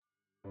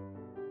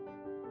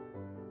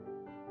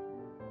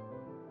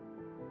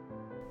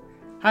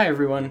Hi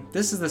everyone,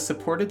 this is the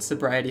Supported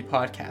Sobriety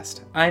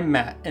Podcast. I'm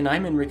Matt, and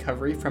I'm in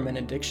recovery from an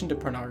addiction to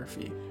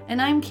pornography.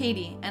 And I'm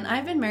Katie, and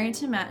I've been married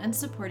to Matt and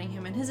supporting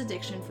him in his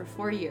addiction for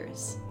 4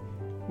 years.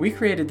 We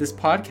created this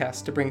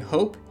podcast to bring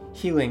hope,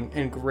 healing,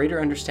 and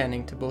greater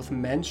understanding to both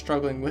men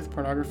struggling with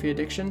pornography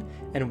addiction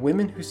and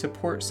women who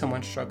support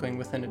someone struggling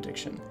with an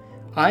addiction.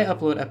 I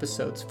upload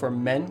episodes for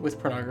men with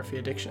pornography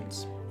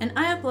addictions. And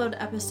I upload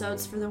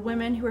episodes for the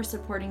women who are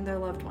supporting their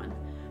loved one.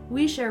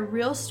 We share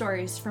real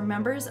stories from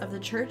members of the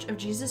Church of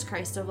Jesus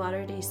Christ of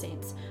Latter-day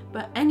Saints,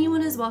 but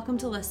anyone is welcome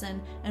to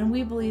listen, and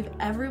we believe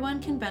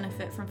everyone can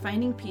benefit from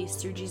finding peace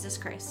through Jesus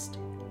Christ.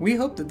 We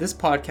hope that this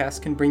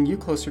podcast can bring you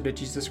closer to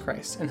Jesus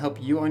Christ and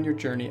help you on your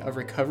journey of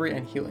recovery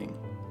and healing.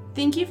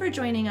 Thank you for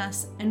joining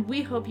us, and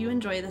we hope you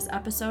enjoy this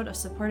episode of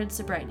Supported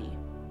Sobriety.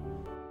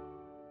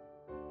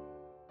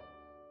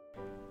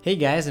 Hey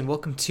guys, and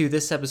welcome to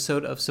this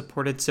episode of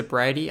Supported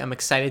Sobriety. I'm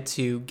excited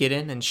to get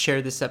in and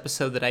share this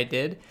episode that I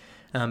did.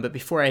 But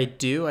before I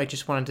do, I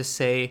just wanted to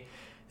say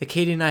that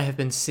Katie and I have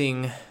been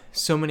seeing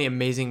so many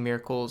amazing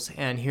miracles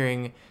and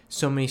hearing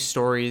so many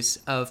stories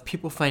of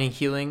people finding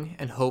healing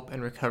and hope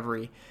and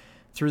recovery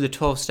through the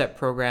 12-step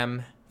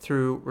program,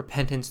 through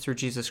repentance, through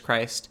Jesus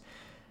Christ.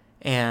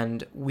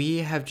 And we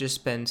have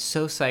just been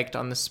so psyched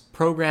on this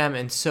program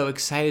and so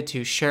excited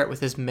to share it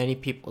with as many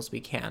people as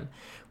we can.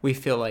 We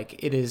feel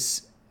like it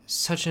is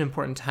such an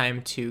important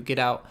time to get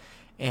out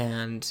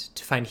and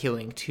to find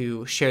healing,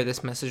 to share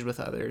this message with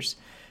others.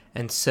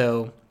 And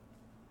so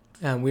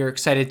we are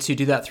excited to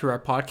do that through our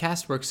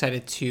podcast. We're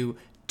excited to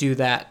do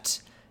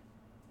that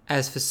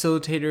as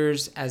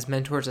facilitators, as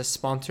mentors, as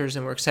sponsors,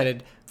 and we're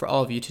excited for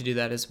all of you to do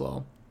that as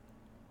well.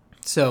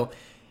 So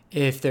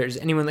if there's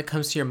anyone that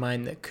comes to your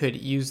mind that could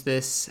use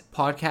this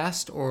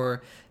podcast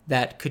or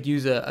that could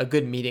use a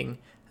good meeting,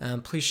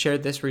 please share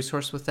this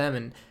resource with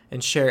them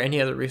and share any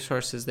other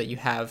resources that you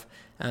have,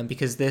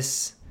 because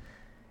this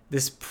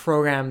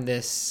program,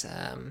 this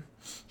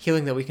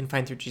healing that we can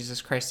find through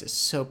Jesus Christ is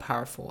so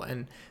powerful,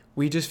 and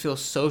we just feel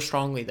so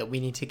strongly that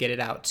we need to get it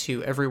out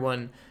to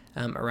everyone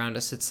around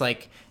us. It's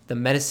like the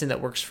medicine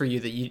that works for you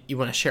that you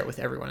want to share it with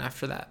everyone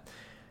after that.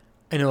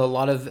 I know a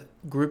lot of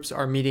groups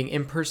are meeting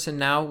in person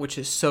now, which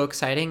is so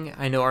exciting.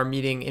 I know our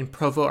meeting in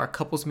Provo, our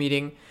couples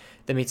meeting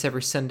that meets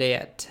every Sunday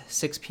at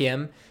 6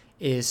 p.m.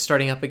 is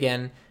starting up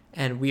again,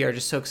 and we are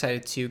just so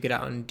excited to get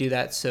out and do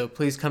that. So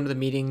please come to the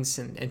meetings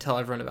and tell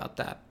everyone about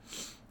that.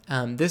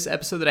 This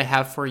episode that I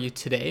have for you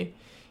today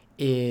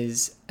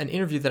is an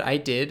interview that I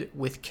did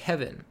with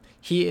Kevin.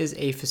 He is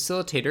a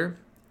facilitator,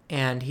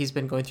 and he's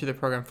been going through the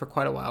program for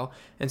quite a while,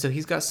 and so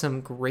he's got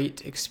some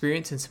great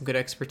experience and some good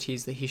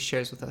expertise that he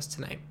shares with us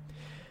tonight.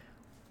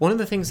 One of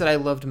the things that I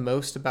loved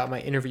most about my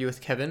interview with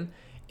Kevin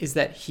is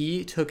that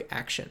he took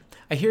action.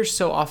 I hear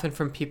so often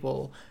from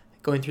people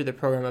going through the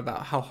program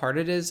about how hard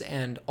it is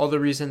and all the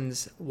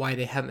reasons why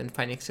they haven't been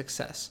finding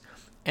success.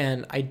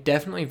 And I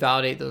definitely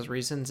validate those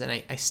reasons, and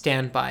I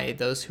stand by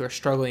those who are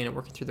struggling and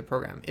working through the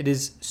program. It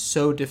is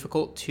so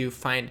difficult to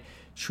find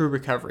true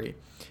recovery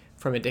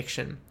from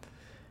addiction.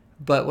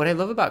 But what I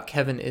love about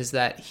Kevin is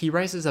that he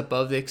rises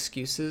above the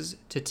excuses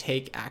to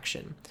take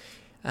action.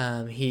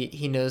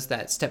 He knows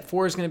that step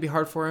 4 is going to be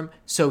hard for him,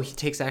 so he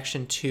takes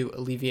action to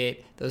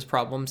alleviate those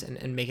problems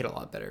and make it a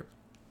lot better.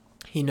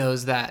 He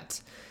knows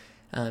that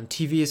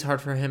TV is hard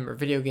for him, or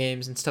video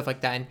games and stuff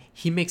like that, and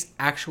he makes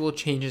actual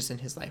changes in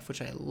his life,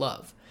 which I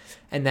love.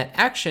 And that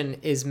action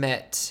is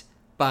met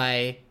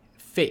by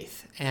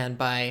faith and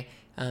by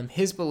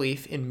his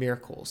belief in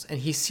miracles, and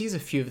he sees a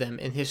few of them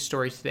in his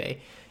story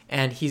today,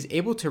 and he's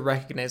able to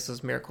recognize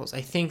those miracles. I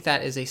think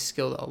that is a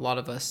skill that a lot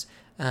of us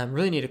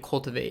really need to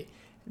cultivate,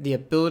 the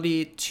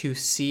ability to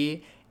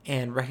see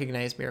and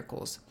recognize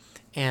miracles.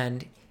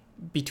 And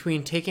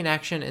between taking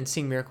action and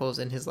seeing miracles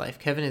in his life,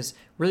 Kevin is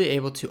really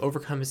able to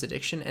overcome his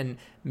addiction and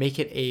make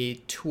it a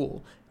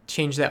tool,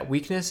 change that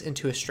weakness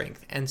into a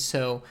strength. And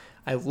so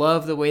I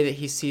love the way that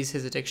he sees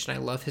his addiction. I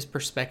love his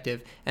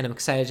perspective, and I'm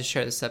excited to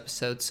share this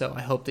episode, so I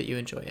hope that you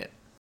enjoy it.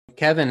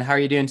 Kevin, how are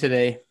you doing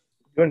today?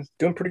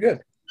 Doing pretty good.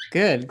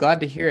 Good.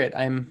 Glad to hear it.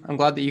 I'm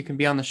glad that you can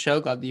be on the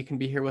show, glad that you can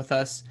be here with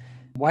us.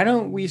 Why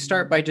don't we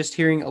start by just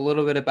hearing a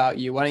little bit about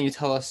you? Why don't you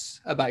tell us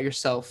about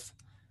yourself?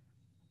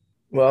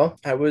 Well,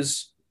 I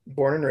was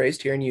born and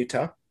raised here in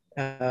Utah.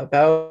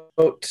 About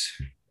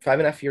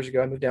 5.5 years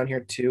ago, I moved down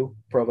here to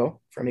Provo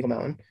from Eagle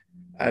Mountain.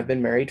 I've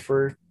been married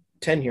for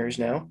 10 years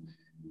now.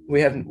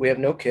 We have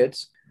no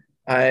kids.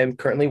 I'm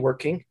currently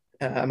working.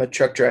 I'm a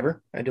truck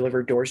driver. I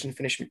deliver doors and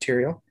finished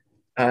material.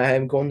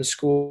 I'm going to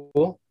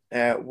school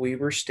at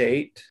Weber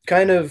State,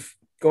 kind of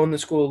going to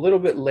school a little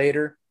bit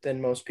later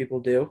than most people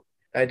do.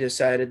 I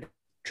decided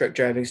truck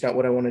driving is not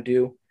what I want to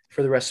do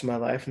for the rest of my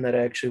life, and that I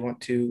actually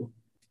want to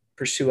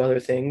pursue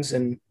other things.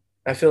 And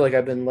I feel like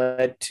I've been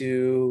led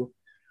to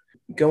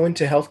go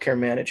into healthcare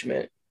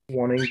management,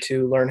 wanting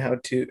to learn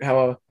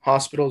how a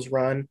hospital's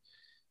run,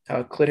 how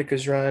a clinic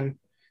is run,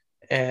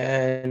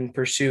 and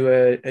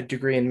pursue a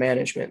degree in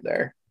management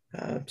there.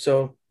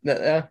 So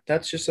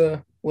that's just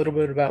a little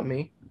bit about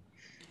me.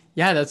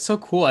 Yeah, that's so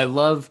cool. I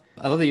love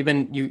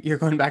that you're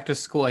going back to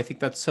school. I think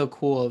that's so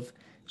cool of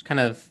kind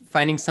of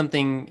finding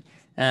something,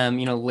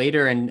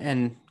 later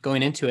and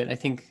going into it. I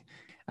think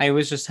I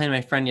was just telling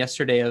my friend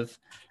yesterday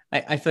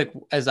I feel like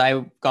as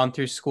I've gone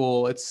through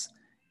school, it's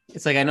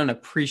like I don't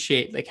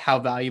appreciate like how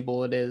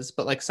valuable it is,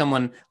 but like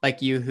someone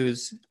like you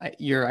who's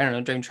you're, I don't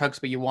know, driving trucks,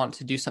 but you want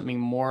to do something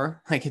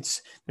more, like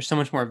there's so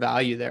much more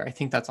value there. I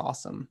think that's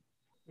awesome.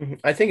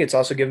 I think it's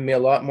also given me a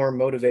lot more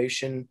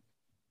motivation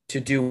to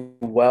do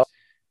well.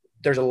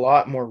 There's a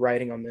lot more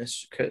writing on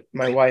this because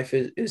my wife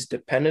is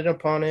dependent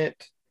upon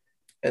it.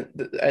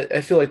 And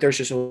I feel like there's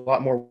just a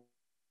lot more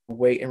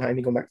weight behind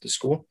me going back to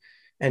school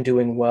and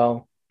doing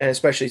well. And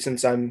especially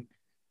since I'm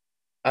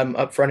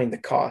upfronting the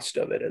cost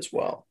of it as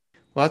well.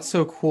 Well, that's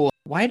so cool.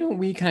 Why don't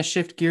we kind of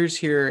shift gears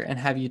here and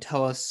have you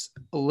tell us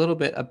a little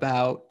bit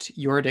about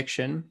your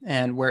addiction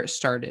and where it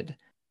started?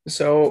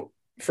 So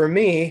for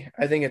me,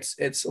 I think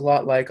it's a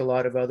lot like a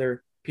lot of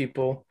other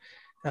people.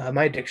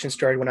 My addiction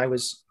started when I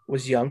was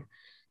young.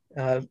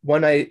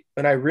 When I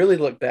really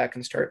look back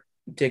and start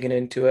digging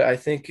into it, I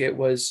think it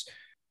was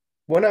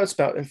when I was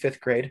about in fifth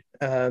grade.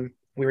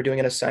 We were doing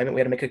an assignment. We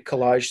had to make a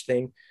collage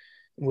thing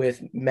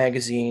with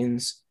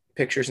magazines,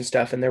 pictures, and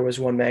stuff. And there was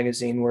one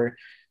magazine where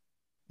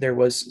there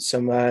was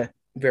some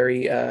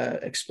very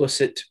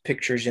explicit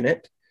pictures in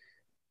it,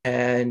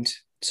 and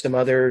some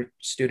other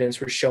students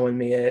were showing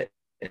me it,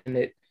 and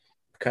it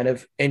kind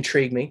of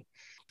intrigued me.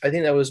 I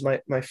think that was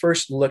my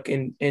first look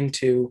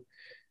into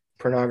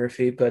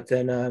pornography. But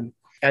then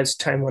as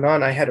time went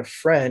on, I had a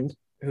friend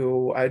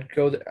who I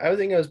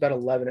think I was about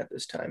 11 at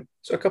this time.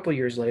 So a couple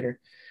years later,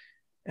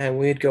 and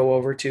I'd go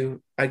over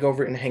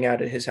and hang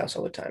out at his house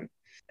all the time.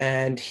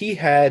 And he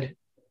had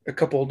a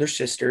couple older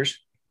sisters,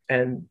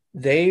 and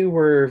they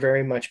were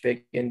very much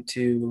big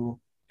into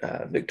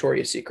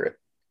Victoria's Secret.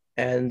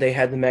 And they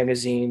had the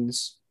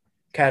magazines,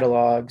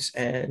 catalogs,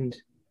 and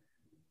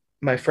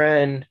my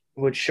friend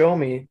would show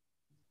me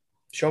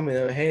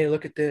them. Hey,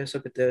 look at this,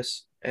 look at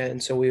this.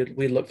 And so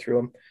we look through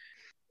them.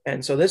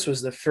 And so this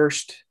was the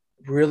first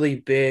really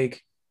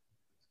big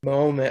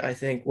moment, I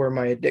think, where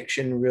my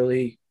addiction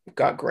really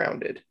got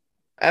grounded.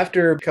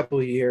 After a couple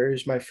of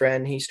years, my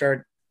friend,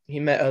 he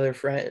made other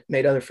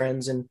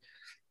friends, and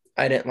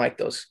I didn't like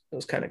those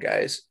kind of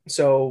guys.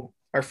 So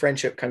our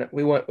friendship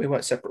we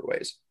went separate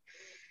ways.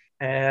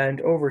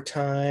 And over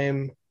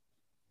time,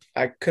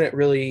 I couldn't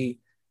really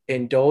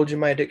indulge in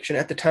my addiction.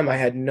 At the time, I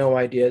had no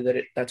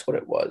idea that's what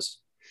it was.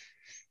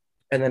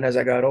 And then as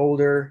I got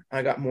older,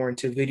 I got more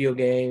into video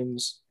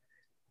games,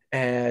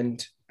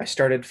 and I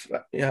started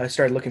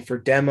looking for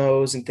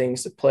demos and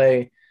things to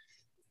play,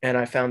 and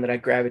I found that I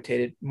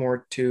gravitated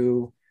more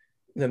to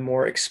the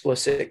more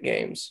explicit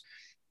games.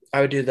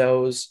 I would do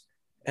those.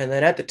 And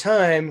then at the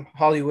time,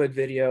 Hollywood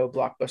Video,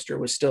 Blockbuster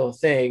was still a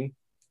thing.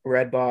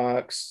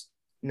 Redbox,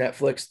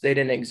 Netflix, they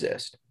didn't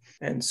exist.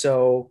 And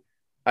so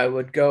I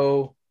would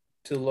go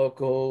to the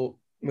local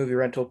movie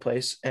rental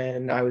place,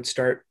 and I would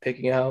start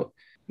picking out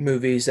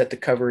movies that the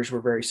covers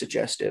were very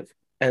suggestive.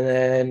 And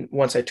then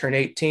once I turned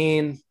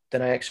 18,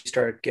 then I actually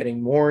started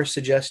getting more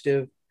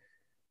suggestive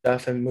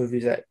stuff and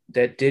movies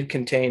that did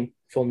contain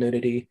full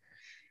nudity.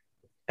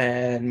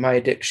 And my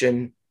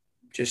addiction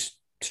just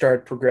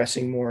started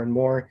progressing more and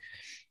more.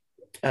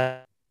 Uh,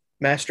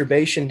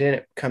 Masturbation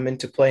didn't come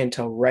into play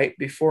until right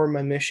before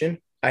my mission.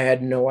 I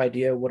had no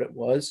idea what it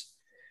was.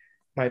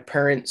 My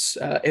parents,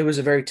 it was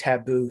a very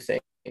taboo thing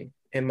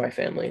in my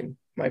family, and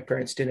my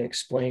parents didn't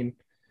explain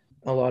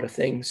a lot of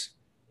things,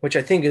 which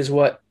I think is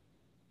what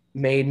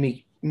made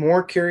me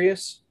more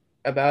curious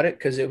about it,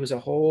 because it was a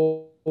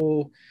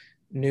whole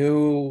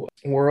new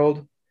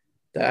world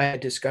that I had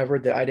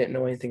discovered that I didn't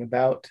know anything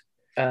about.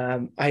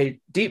 I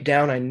deep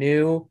down I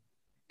knew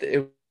that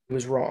it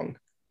was wrong.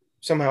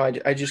 Somehow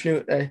I just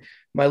knew.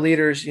 My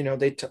leaders,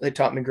 they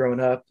taught me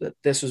growing up that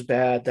this was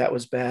bad, that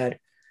was bad,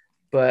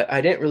 but I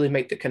didn't really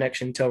make the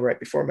connection until right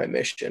before my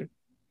mission.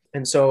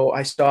 And so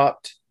I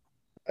stopped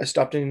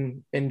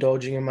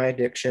indulging in my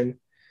addiction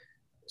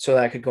so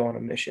that I could go on a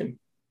mission.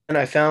 And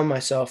I found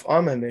myself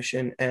on my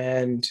mission,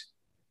 and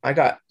I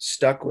got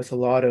stuck with a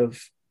lot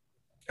of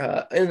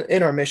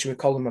in our mission, we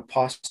call them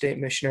apostate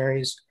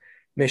missionaries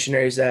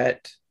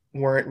that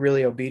weren't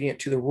really obedient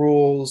to the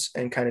rules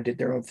and kind of did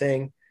their own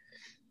thing.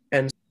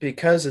 And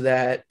because of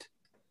that,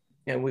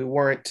 and we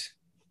weren't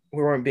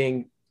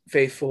being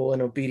faithful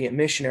and obedient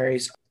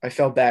missionaries, I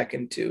fell back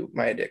into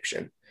my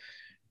addiction.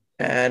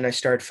 And I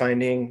started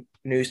finding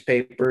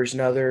newspapers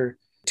and other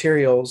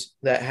materials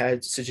that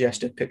had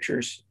suggestive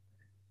pictures.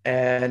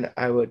 And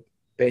I would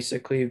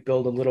basically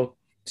build a little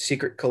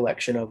secret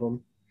collection of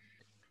them.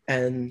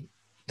 And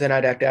then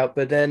I'd act out.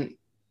 But then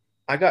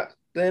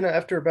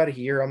after about a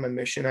year on my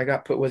mission, I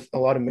got put with a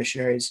lot of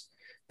missionaries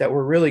that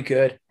were really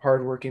good,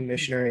 hardworking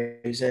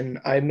missionaries. And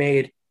I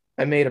made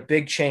a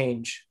big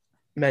change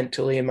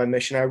mentally in my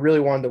mission. I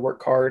really wanted to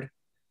work hard,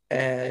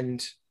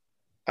 and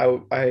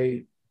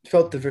I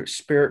felt the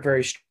spirit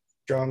very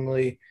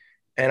strongly,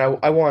 and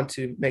I wanted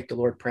to make the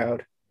Lord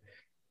proud.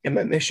 And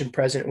my mission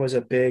present was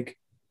a big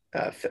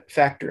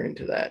factor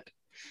into that.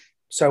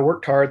 So I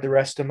worked hard the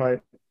rest of my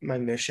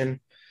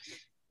mission.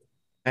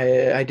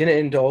 I didn't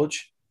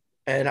indulge,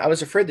 And I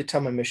was afraid to tell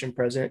my mission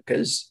president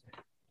because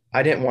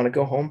I didn't want to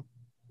go home.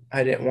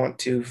 I didn't want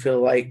to feel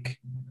like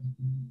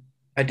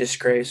a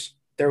disgrace.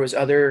 There was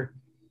other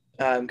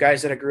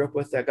guys that I grew up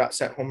with that got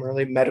sent home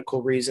early,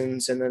 medical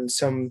reasons, and then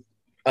some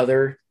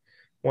other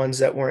ones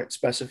that weren't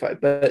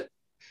specified. But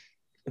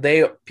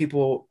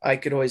people I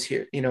could always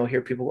hear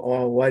people,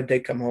 oh, why did they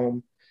come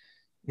home?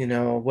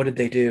 What did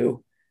they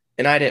do?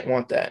 And I didn't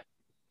want that.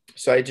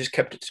 So I just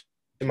kept it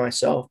to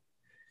myself.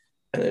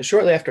 And then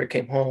shortly after I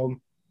came home,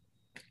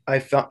 I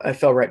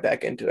fell right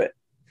back into it.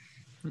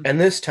 And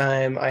this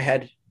time I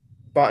had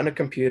bought a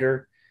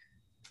computer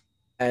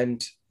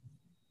and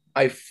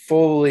I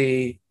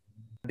fully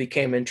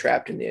became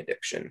entrapped in the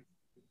addiction.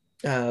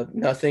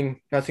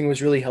 Nothing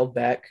was really held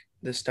back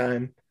this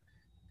time.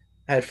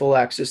 I had full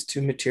access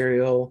to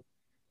material.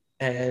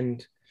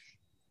 And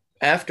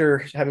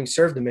after having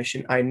served the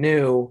mission, I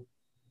knew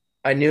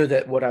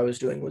that what I was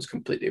doing was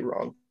completely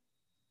wrong.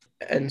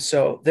 And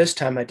so this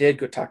time I did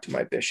go talk to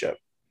my bishop.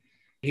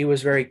 He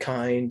was very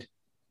kind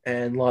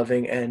and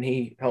loving, and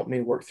he helped me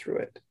work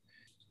through it.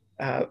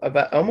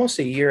 About almost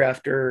a year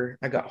after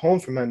I got home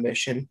from my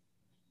mission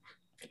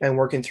and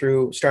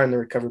starting the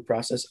recovery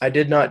process, I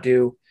did not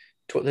do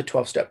the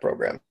 12-step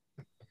program.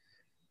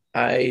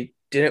 I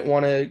didn't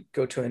want to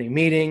go to any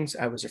meetings.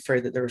 I was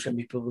afraid that there was going to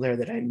be people there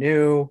that I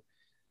knew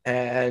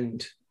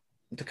and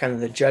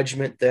the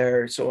judgment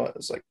there. So I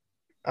was like,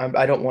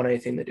 I don't want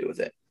anything to do with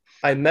it.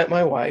 I met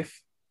my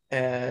wife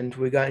and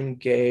we got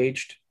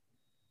engaged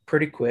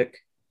pretty quick.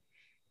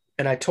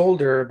 And I told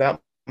her about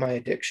my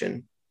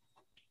addiction.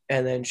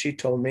 And then she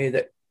told me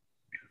that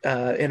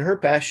in her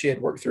past, she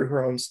had worked through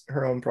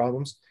her own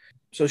problems.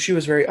 So she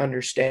was very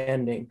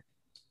understanding.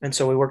 And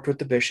so we worked with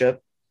the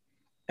bishop.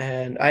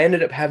 And I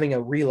ended up having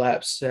a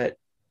relapse that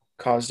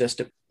caused us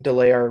to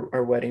delay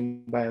our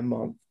wedding by a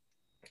month.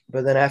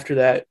 But then after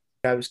that,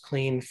 I was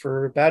clean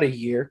for about a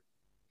year.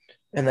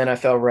 And then I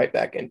fell right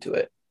back into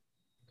it.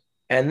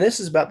 And this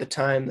is about the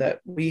time that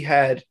we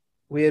had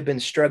been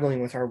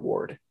struggling with our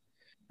ward.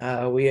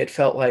 We had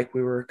felt like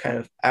we were kind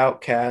of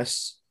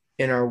outcasts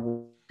in our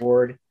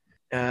ward.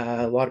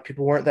 A lot of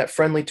people weren't that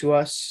friendly to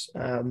us.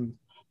 And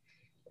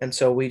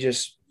so we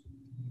just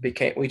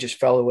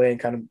fell away and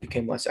kind of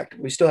became less active.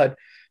 We still had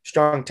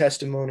strong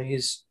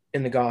testimonies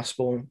in the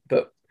gospel,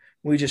 but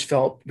we just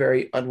felt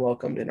very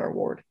unwelcomed in our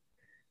ward.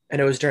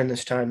 And it was during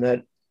this time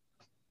that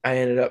I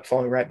ended up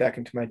falling right back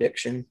into my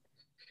addiction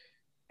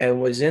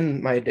and was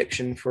in my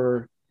addiction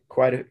for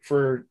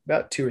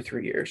about 2 or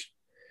 3 years.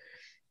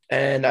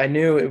 And I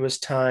knew it was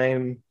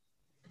time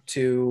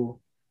to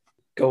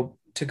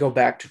go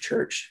back to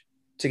church,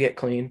 to get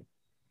clean,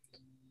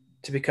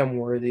 to become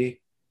worthy.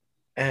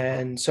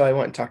 And so I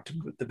went and talked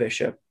to the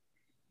bishop.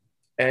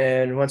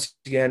 And once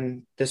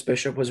again, this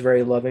bishop was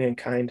very loving and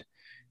kind.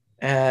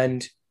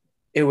 And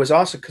it was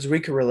awesome because we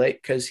could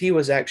relate, because he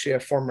was actually a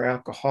former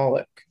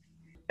alcoholic.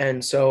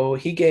 And so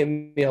he gave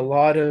me a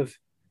lot of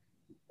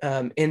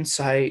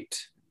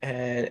insight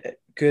and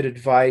good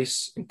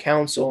advice and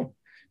counsel,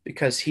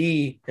 because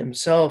he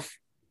himself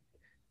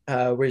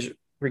was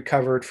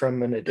recovered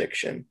from an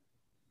addiction.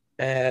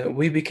 And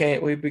we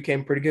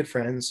became pretty good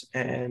friends.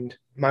 And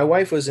my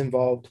wife was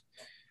involved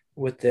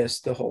with this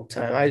the whole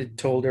time. I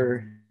told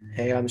her,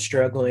 hey, I'm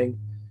struggling.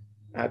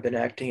 I've been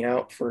acting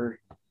out for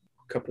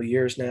a couple of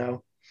years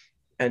now.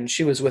 And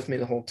she was with me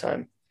the whole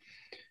time.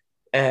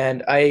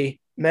 And I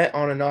met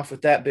on and off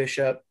with that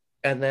bishop.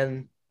 And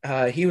then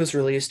he was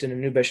released and a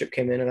new bishop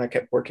came in, and I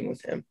kept working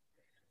with him.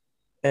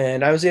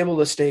 And I was able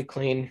to stay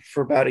clean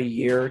for about a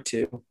year or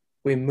two.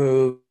 We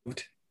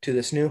moved to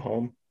this new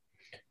home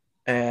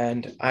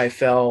and I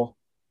fell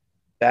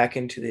back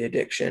into the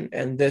addiction.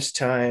 And this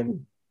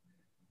time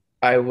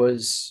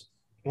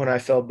when I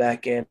fell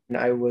back in,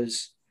 it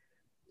was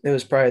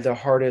probably the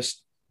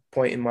hardest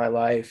point in my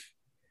life.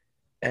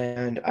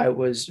 And I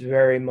was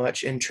very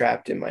much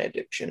entrapped in my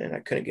addiction and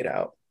I couldn't get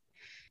out.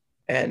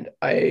 And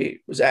I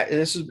was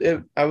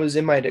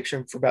in my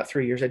addiction for about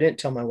 3 years. I didn't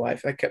tell my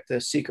wife. I kept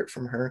the secret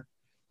from her.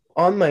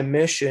 On my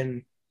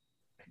mission,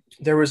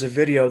 there was a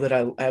video that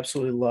I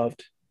absolutely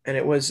loved, and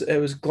it was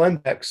Glenn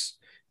Beck's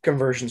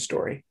conversion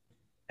story.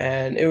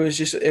 And it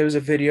was a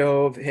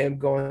video of him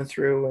going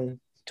through and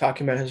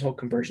talking about his whole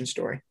conversion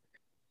story.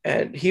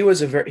 And he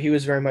was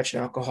very much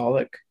an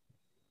alcoholic,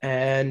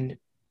 and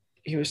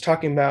he was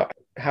talking about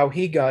how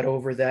he got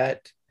over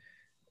that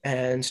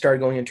and started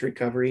going into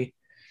recovery.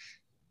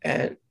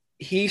 And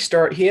he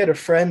had a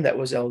friend that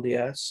was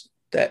LDS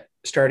that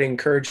started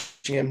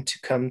encouraging him to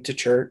come to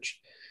church.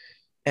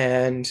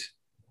 And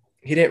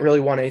he didn't really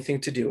want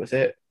anything to do with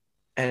it.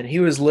 And he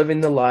was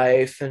living the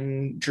life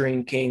and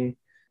drinking.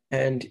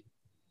 And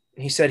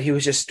he said he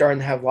was just starting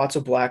to have lots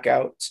of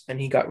blackouts, and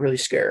he got really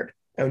scared.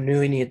 I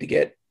knew he needed to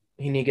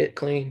get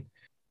clean.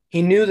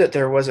 He knew that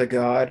there was a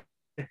God.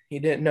 He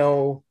didn't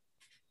know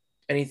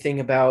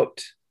anything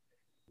about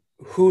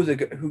who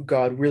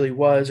God really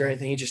was or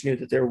anything. He just knew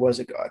that there was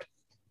a God.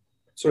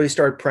 So he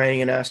started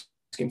praying and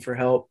asking for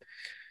help.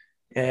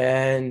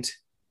 And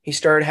he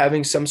started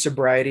having some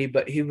sobriety,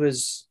 but he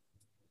was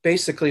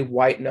basically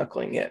white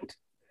knuckling it.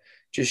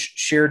 just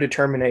sheer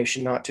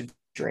determination not to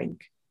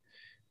drink.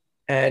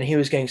 And he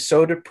was getting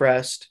so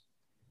depressed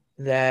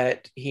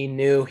that he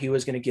knew he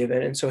was going to give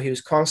in. And so he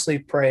was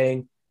constantly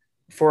praying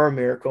for a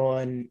miracle.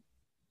 And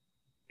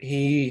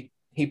he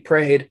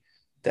prayed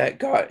that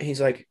God,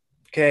 he's like,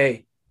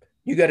 okay,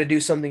 you got to do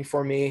something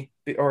for me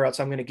or else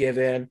I'm going to give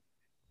in.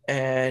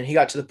 And he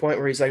got to the point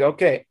where he's like,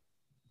 okay,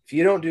 if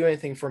you don't do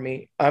anything for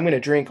me, I'm going to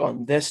drink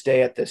on this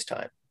day at this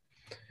time.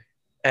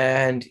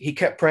 And he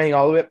kept praying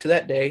all the way up to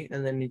that day.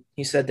 And then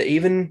he said that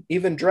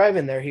even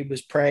driving there, he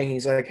was praying.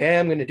 He's like, hey,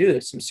 I'm going to do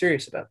this. I'm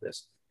serious about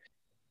this.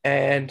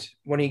 And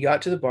when he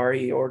got to the bar,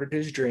 he ordered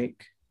his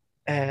drink.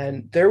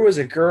 And there was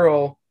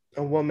a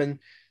woman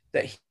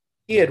that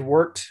he had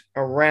worked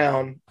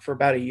around for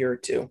about a year or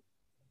two.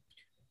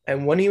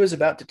 And when he was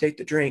about to take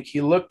the drink,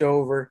 he looked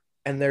over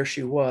and there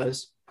she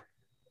was.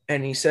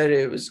 And he said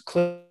it was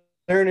clear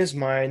in his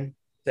mind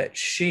that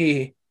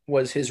she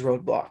was his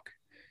roadblock,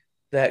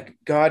 that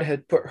God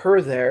had put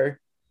her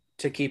there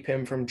to keep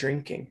him from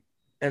drinking.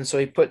 And so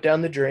he put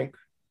down the drink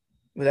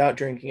without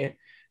drinking it,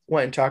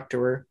 went and talked to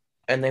her,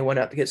 and they went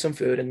out to get some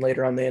food. And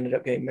later on, they ended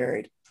up getting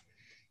married.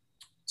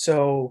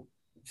 So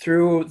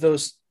through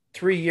those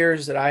 3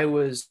 years that I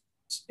was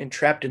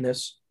entrapped in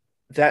this,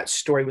 that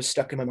story was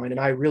stuck in my mind. And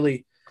I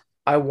wanted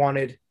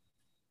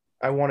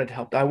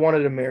help. I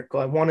wanted a miracle.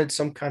 I wanted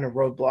some kind of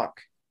roadblock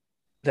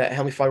that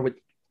Heavenly Father would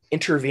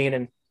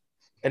intervene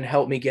and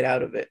help me get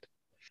out of it.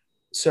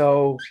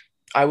 So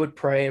I would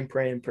pray and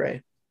pray and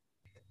pray.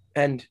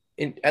 And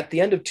at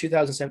the end of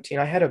 2017,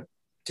 I had a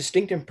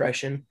distinct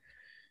impression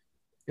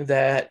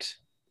that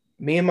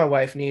me and my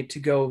wife needed to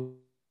go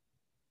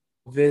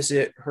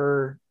visit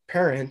her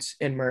parents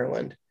in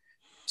Maryland,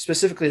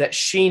 specifically that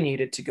she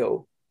needed to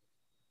go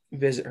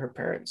visit her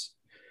parents.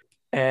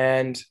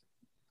 And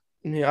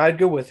I'd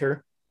go with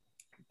her,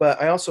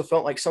 but I also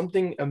felt like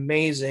something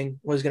amazing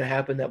was going to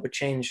happen that would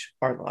change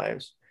our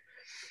lives.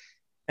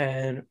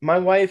 And my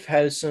wife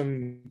has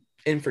some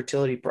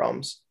infertility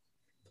problems,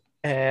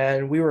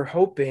 and we were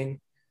hoping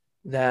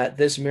that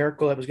this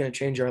miracle that was going to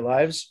change our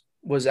lives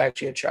was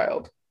actually a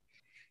child.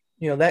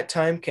 That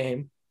time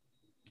came,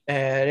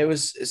 and it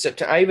was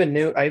September. I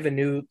even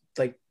knew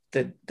like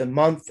the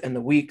month and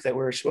the week that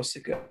we were supposed to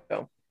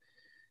go.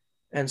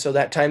 And so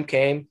that time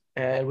came,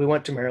 and we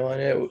went to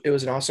Maryland. It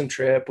was an awesome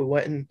trip. We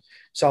went and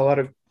saw a lot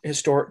of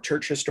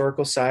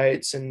historical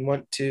sites,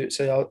 and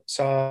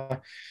saw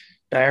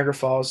Niagara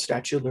Falls,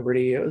 Statue of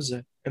Liberty. It was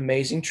an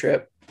amazing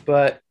trip,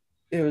 but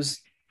it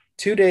was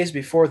 2 days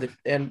before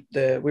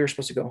we were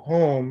supposed to go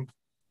home.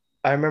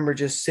 I remember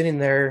just sitting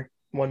there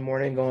one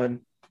morning going,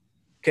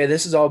 okay,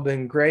 this has all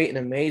been great and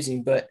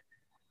amazing, but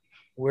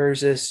where's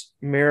this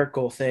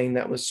miracle thing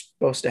that was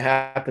supposed to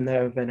happen that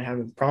I've been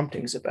having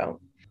promptings about?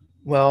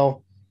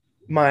 Well,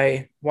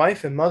 my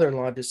wife and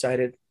mother-in-law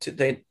decided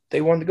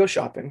they wanted to go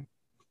shopping,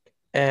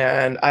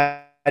 and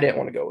I didn't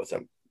want to go with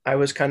them. I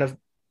was kind of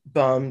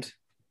bummed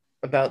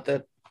about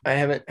that. I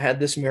haven't had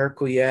this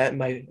miracle yet.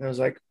 I was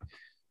like,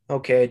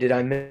 okay, did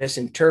I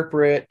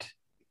misinterpret?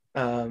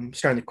 Starting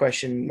to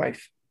question my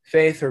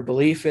faith or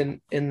belief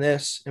in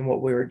this and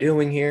what we were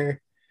doing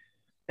here.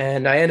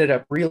 And I ended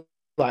up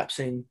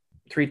relapsing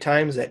 3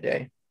 times that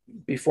day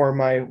before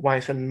my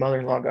wife and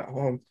mother-in-law got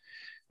home.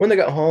 When they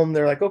got home,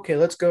 they're like, okay,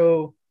 let's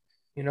go.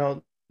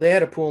 They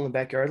had a pool in the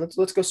backyard.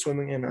 Let's go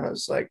swimming. And I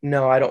was like,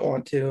 no, I don't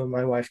want to.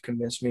 My wife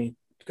convinced me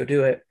to go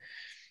do it.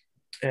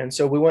 And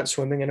so we went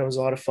swimming, and it was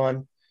a lot of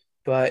fun.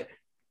 But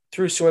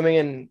through swimming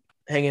and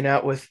hanging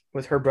out with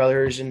her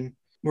brothers, and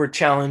we're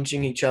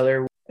challenging each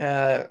other.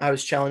 I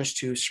was challenged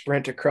to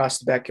sprint across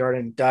the backyard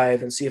and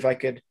dive and see if I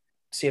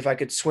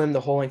could swim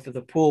the whole length of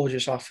the pool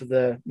just off of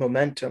the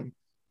momentum.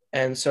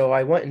 And so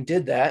I went and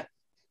did that.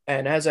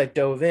 And as I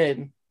dove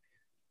in,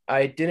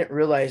 I didn't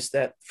realize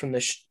that from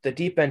the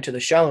deep end to the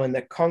shallow end,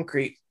 that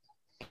concrete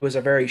was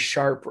a very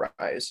sharp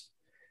rise.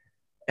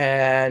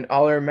 And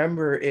all I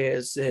remember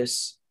is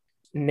this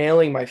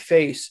nailing my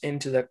face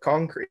into the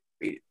concrete.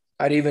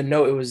 I didn't even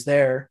know it was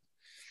there,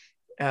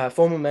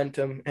 full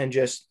momentum, and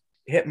just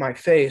hit my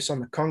face on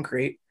the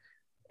concrete.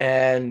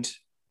 And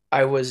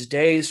I was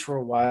dazed for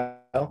a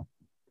while,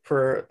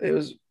 it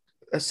was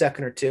a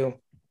second or two.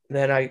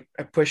 Then I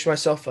pushed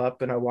myself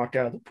up and I walked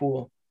out of the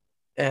pool,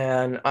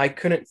 and I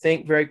couldn't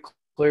think very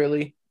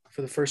clearly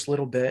for the first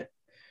little bit.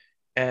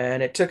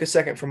 And it took a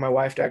second for my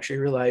wife to actually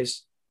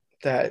realize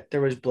that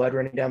there was blood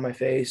running down my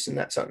face and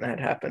that something had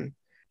happened.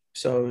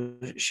 So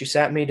she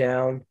sat me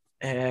down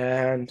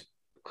and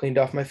cleaned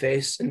off my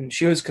face, and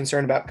she was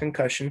concerned about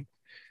concussion.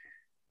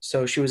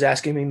 So she was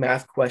asking me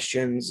math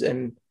questions,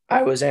 and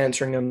I was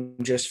answering them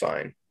just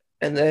fine.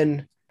 And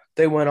then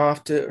her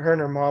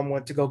and her mom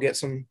went to go get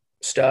some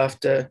stuff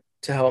to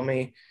help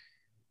me.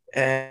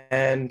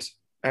 And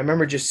I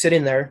remember just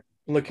sitting there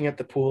looking at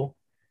the pool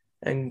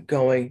and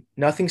going,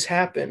 nothing's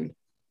happened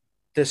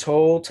this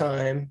whole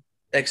time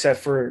except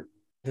for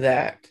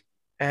that.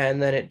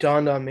 And then it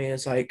dawned on me,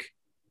 it's like,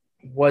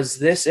 was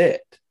this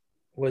it?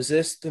 Was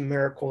this the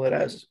miracle that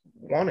I was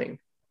wanting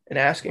and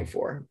asking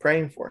for,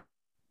 praying for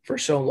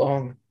so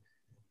long?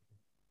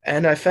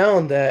 And I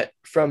found that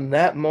from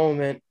that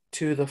moment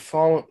to the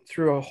fall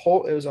through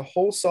it was a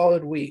whole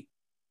solid week.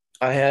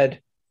 I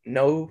had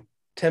no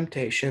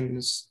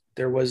temptations.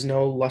 There was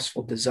no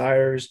lustful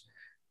desires.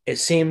 It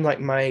seemed like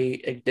my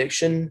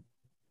addiction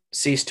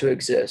ceased to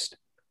exist.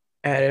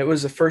 And it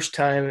was the first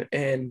time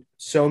in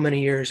so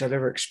many years I've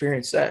ever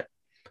experienced that.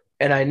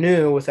 And I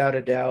knew without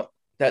a doubt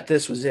that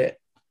this was it,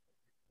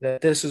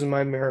 that this was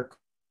my miracle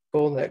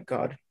that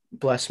God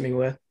blessed me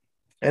with.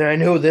 And I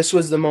knew this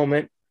was the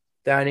moment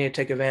that I need to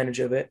take advantage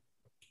of it.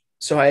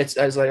 So I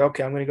was like,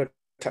 okay, I'm going to go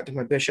talk to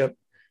my bishop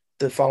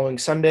the following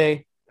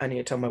Sunday. I need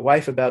to tell my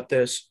wife about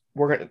this.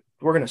 We're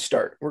gonna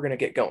start. We're gonna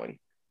get going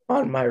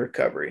on my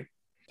recovery.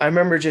 I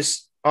remember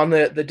just on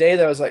the day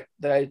that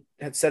I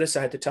had set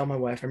aside to tell my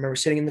wife. I remember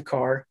sitting in the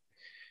car,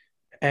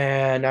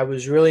 and I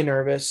was really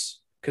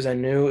nervous because I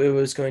knew it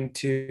was going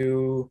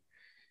to.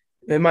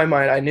 In my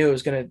mind, I knew it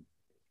was going to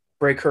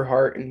break her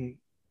heart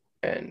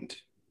and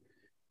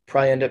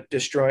probably end up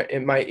destroying.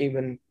 It might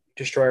even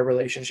destroy a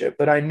relationship.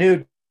 But I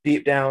knew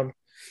deep down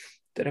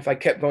that if I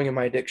kept going in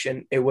my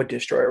addiction, it would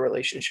destroy a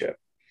relationship.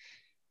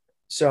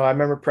 So I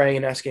remember praying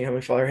and asking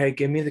Heavenly Father, hey,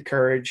 give me the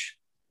courage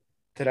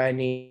that I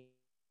need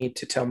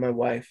to tell my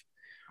wife.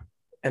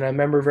 And I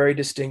remember very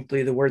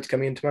distinctly the words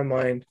coming into my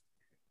mind,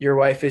 your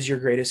wife is your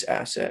greatest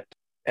asset.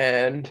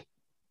 And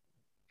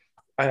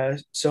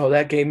so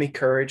that gave me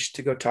courage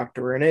to go talk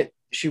to her. And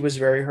she was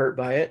very hurt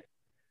by it,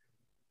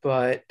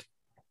 but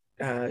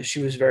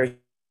she was very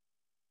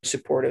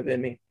supportive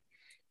in me.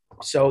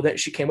 So that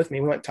she came with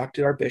me. We went and talked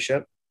to our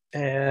bishop,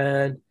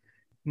 and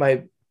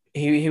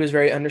he was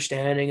very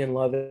understanding and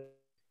loving.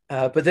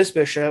 But this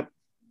bishop,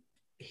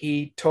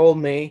 he told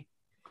me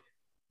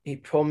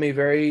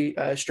very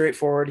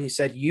straightforward. He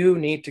said, you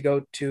need to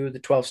go to the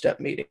 12-step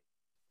meeting.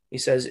 He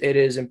says, it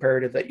is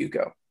imperative that you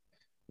go.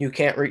 You're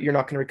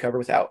not going to recover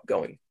without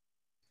going.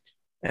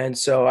 And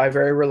so I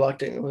very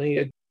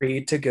reluctantly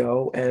agreed to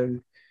go.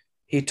 And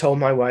he told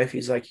my wife,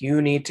 he's like,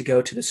 you need to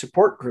go to the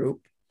support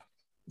group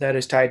that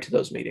is tied to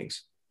those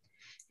meetings.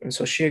 And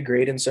so she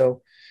agreed. And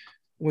so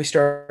we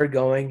started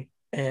going,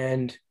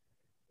 and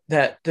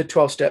that the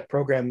 12-step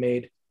program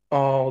made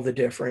all the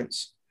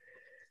difference.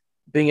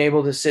 Being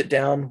able to sit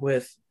down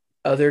with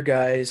other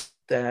guys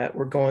that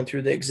were going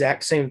through the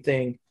exact same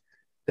thing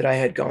that I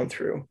had gone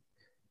through,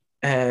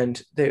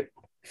 and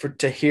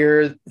to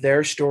hear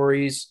their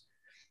stories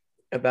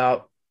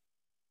about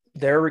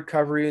their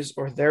recoveries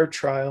or their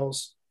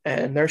trials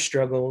and their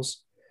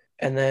struggles,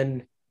 and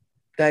then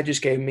that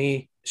just gave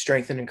me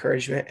strength and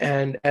encouragement.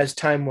 And as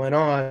time went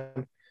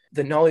on,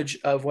 the knowledge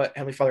of what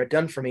Heavenly Father had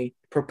done for me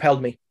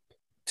propelled me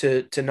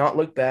to not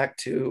look back,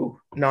 to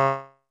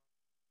not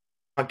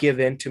give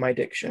in to my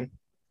addiction.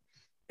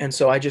 And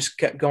so I just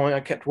kept going. I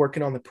kept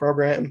working on the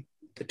program,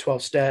 the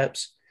 12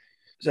 steps.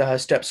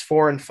 Steps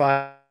 4 and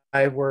 5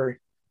 were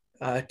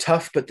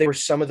tough, but they were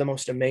some of the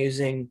most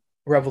amazing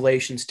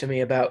revelations to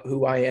me about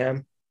who I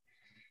am,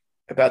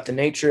 about the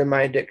nature of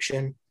my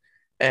addiction,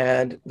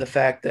 and the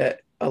fact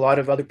that a lot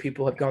of other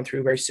people have gone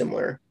through very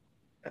similar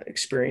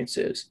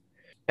experiences.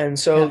 And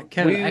so yeah,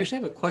 Kevin, I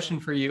actually have a question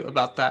for you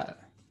about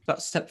that,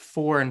 about step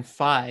 4 and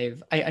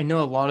 5. I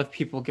know a lot of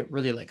people get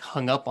really like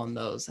hung up on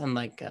those and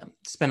like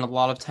spend a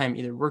lot of time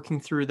either working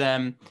through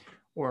them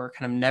or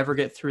kind of never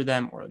get through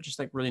them, or just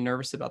like really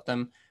nervous about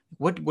them.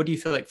 What do you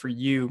feel like for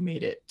you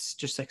made it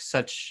just like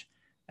such,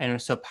 I don't know,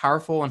 so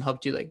powerful and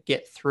helped you like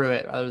get through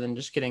it rather than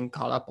just getting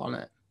caught up on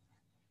it?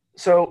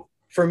 So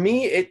for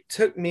me, it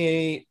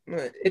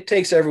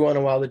takes everyone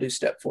a while to do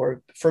step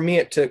 4. For me,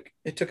 it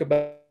took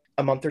about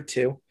a month or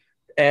two.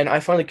 And I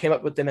finally came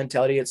up with the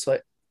mentality. It's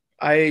like,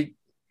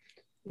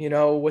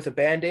 with a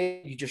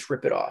Band-Aid, you just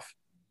rip it off.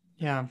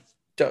 Yeah.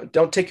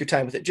 Don't take your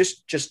time with it.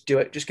 Just do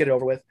it. Just get it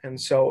over with. And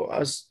so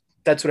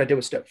that's what I did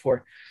with step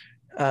 4.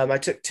 I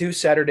took 2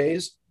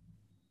 Saturdays,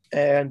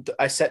 and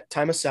I set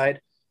time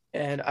aside,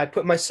 and I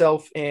put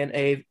myself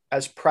in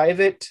as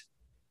private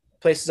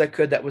place as I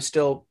could that was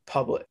still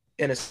public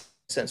in a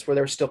sense, where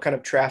there was still kind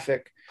of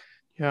traffic.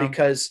 Yeah.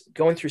 Because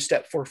going through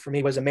step 4 for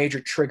me was a major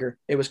trigger.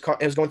 It was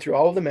going through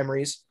all of the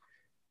memories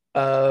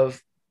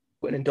of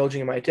when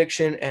indulging in my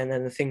addiction, and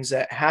then the things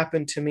that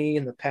happened to me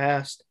in the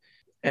past.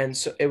 And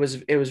so it was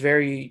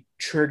very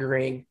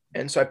triggering.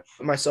 And so I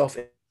put myself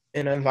in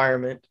an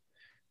environment,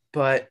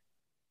 but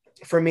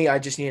for me, I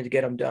just needed to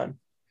get them done.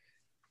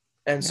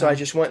 And so I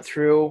just went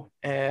through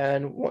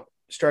and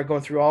started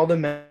going through all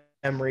the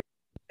memory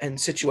and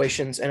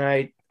situations. And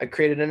I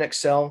created an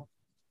Excel.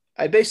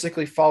 I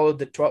basically followed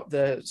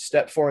the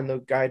step 4 in the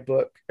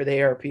guidebook or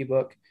the ARP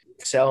book,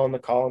 Excel and the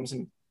columns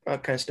and all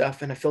that kind of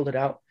stuff. And I filled it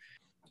out.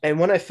 And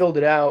when I filled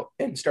it out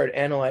and started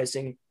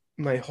analyzing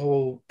my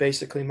whole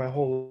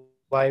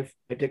life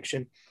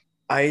addiction,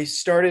 I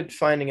started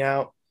finding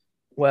out,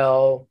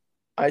 well,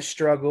 I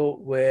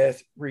struggle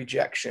with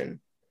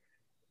rejection.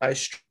 I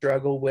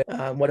struggle with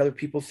what other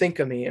people think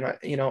of me. And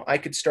I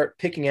could start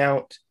picking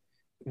out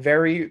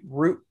very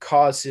root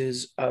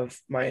causes of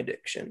my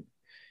addiction.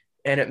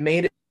 And it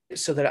made it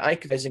so that I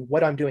could,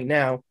 what I'm doing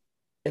now,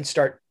 and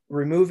start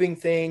removing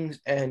things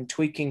and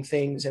tweaking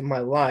things in my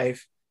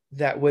life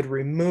that would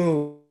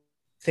remove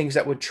things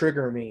that would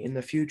trigger me in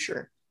the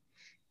future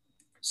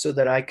so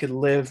that I could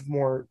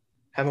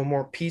have a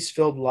more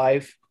peace-filled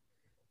life.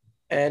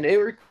 And it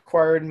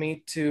required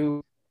me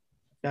to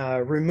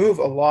remove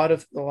a lot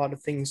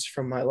of things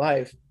from my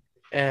life.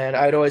 And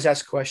I'd always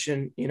ask a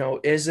question,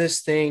 is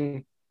this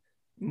thing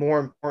more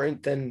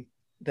important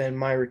than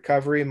my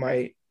recovery,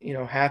 my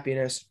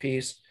happiness,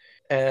 peace?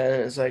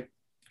 And it's like,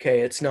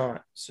 okay, it's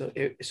not. So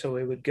it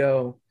would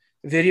go.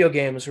 Video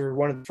games were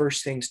one of the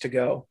first things to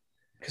go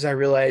because I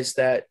realized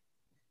that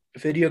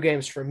video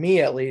games, for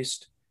me at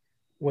least,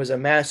 was a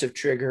massive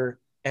trigger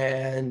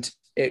and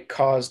it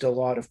caused a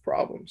lot of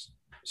problems.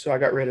 So I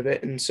got rid of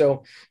it. And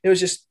so it was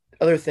just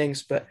other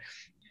things. But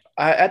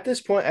at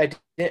this point, I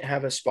didn't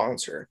have a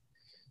sponsor.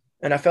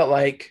 And I felt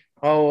like,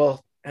 oh,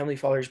 well, Heavenly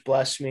Father's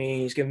blessed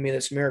me. He's given me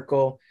this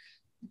miracle.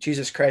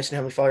 Jesus Christ and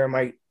Heavenly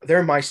Father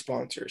they're my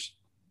sponsors,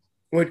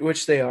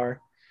 which they are.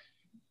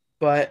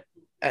 But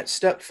at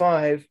step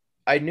 5,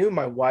 I knew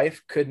my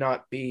wife could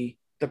not be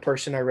the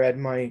person I read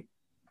my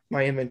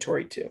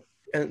inventory to.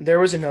 And there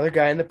was another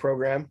guy in the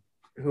program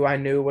who I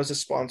knew was a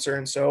sponsor.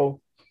 And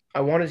so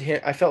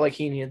I felt like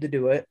he needed to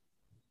do it.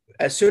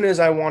 As soon as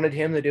I wanted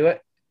him to do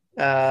it,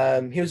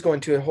 he was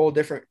going to a whole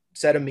different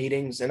set of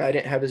meetings and I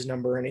didn't have his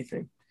number or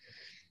anything.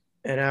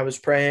 And I was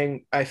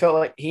praying. I felt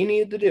like he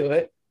needed to do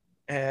it.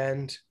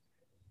 And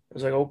I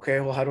was like, okay,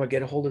 well, how do I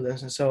get a hold of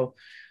this? And so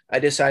I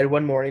decided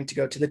one morning to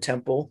go to the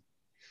temple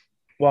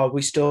while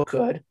we still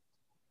could,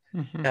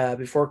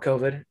 before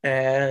COVID.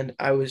 And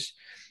I was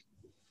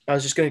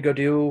just going to go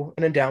do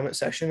an endowment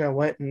session. I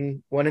went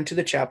into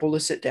the chapel to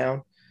sit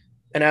down.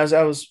 And as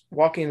I was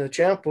walking in the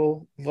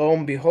chapel, lo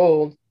and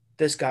behold,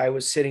 this guy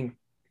was sitting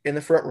in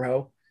the front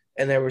row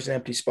and there was an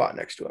empty spot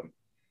next to him.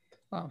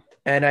 Wow.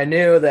 And I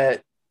knew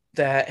that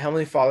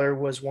Heavenly Father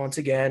was once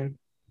again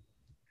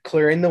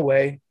clearing the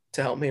way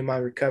to help me in my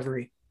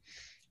recovery.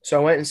 So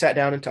I went and sat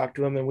down and talked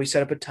to him and we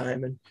set up a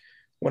time. And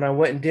when I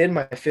went and did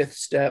my 5th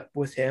step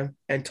with him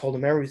and told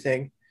him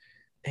everything,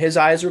 his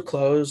eyes were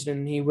closed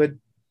and he would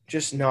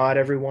just nod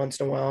every once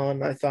in a while.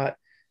 And I thought,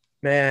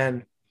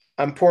 man,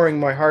 I'm pouring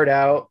my heart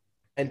out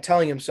and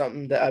telling him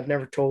something that I've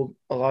never told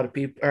a lot of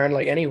people or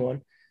like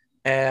anyone.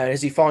 And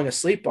is he falling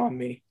asleep on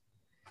me?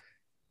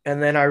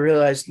 And then I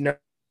realized,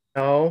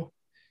 no,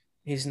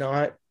 he's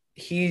not.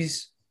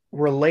 He's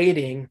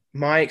relating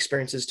my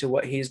experiences to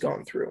what he's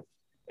gone through.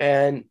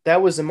 And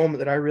that was the moment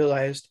that I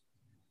realized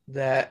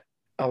that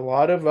a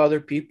lot of other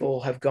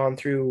people have gone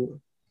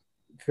through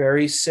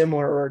very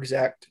similar or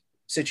exact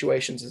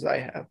situations as I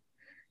have,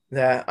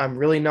 that I'm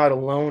really not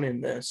alone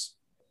in this,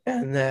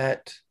 and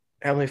that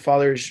Heavenly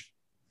Father's,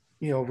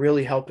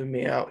 really helping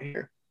me out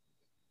here.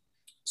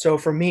 So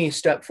for me,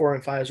 step 4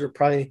 and 5 were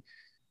probably,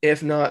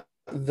 if not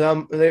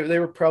they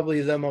were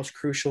probably the most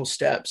crucial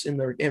steps in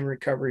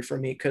recovery for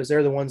me, because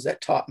they're the ones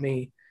that taught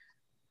me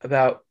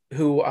about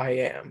who I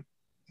am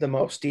the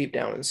most deep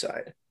down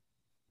inside.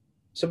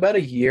 So about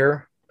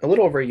a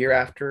little over a year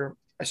after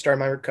I started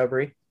my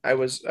recovery, I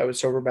was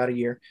sober about a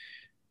year.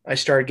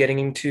 That's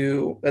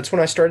when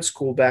I started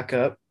school back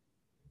up,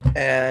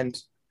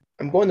 and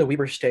I'm going to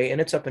Weber State, and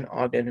it's up in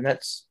Ogden, and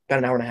that's about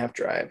an hour and a half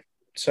drive.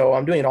 So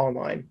I'm doing it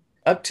online.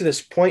 Up to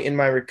this point in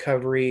my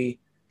recovery,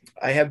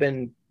 I have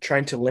been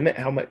trying to limit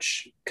how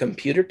much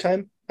computer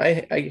time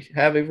I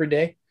have every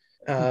day.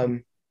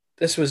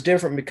 This was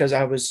different because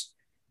I was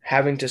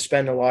having to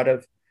spend a lot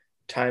of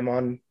time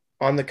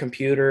on the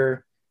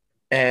computer,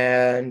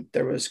 and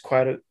there was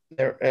I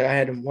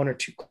had 1 or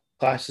 2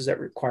 classes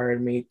that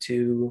required me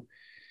to,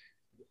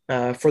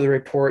 for the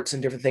reports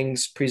and different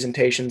things,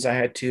 presentations, I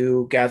had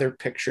to gather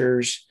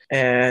pictures,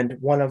 and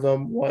one of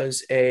them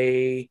was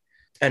a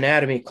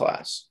anatomy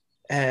class,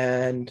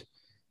 and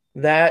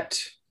that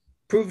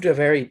proved a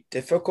very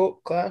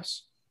difficult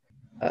class,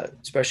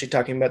 especially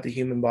talking about the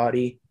human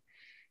body,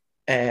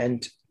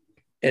 and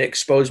it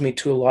exposed me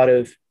to a lot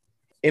of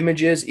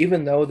images,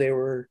 even though they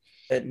were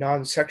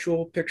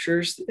non-sexual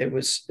pictures. It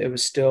was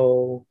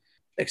still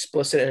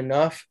explicit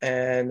enough,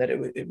 and that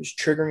it was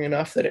triggering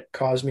enough that it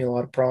caused me a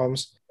lot of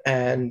problems,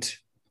 and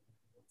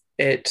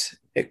it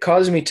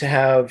caused me to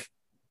have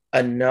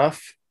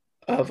enough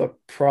of a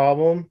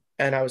problem,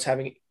 and I was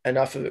having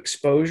enough of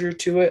exposure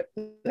to it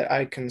that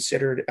I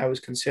was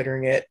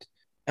considering it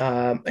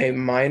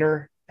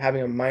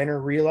having a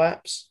minor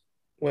relapse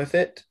with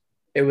it.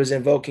 It was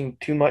invoking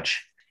too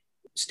much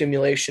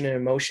stimulation and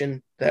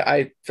emotion that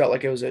I felt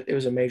like it was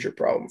a major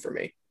problem for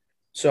me.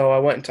 So I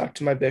went and talked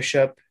to my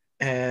bishop,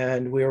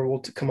 and we were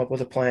able to come up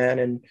with a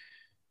plan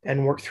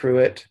and work through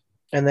it.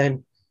 And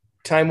then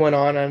time went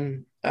on,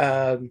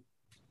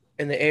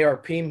 in the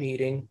ARP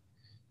meeting,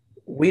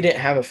 we didn't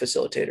have a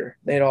facilitator.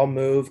 They'd all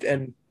moved,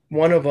 and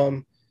one of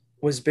them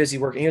was busy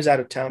working. He was out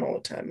of town all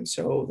the time. And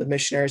so the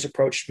missionaries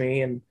approached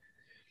me and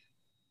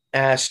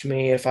asked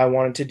me if I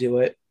wanted to do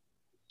it.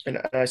 And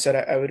I said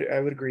I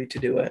would agree to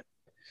do it.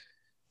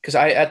 Because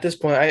at this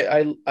point,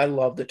 I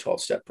love the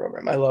 12-step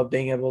program. I love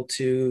being able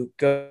to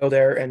go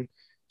there and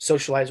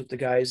socialize with the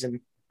guys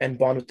and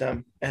bond with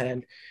them.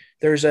 And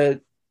there's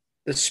the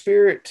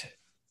Spirit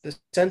the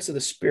sense of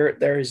the spirit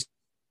there is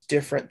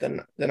different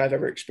than I've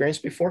ever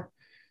experienced before.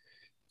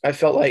 I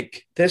felt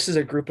like this is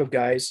a group of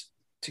guys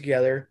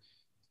together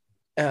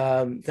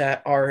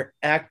that are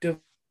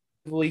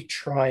actively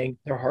trying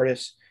their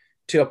hardest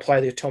to apply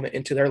the atonement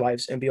into their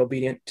lives and be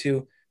obedient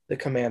to the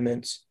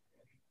commandments.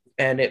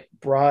 And it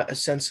brought a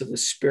sense of the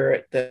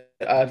spirit that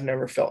I've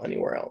never felt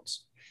anywhere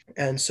else.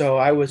 And so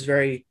I was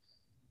very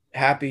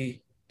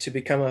happy to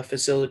become a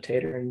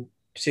facilitator and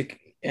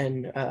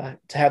to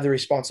have the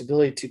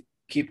responsibility to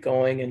keep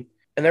going. And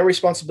that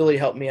responsibility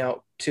helped me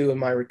out too in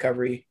my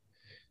recovery,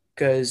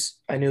 because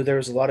I knew there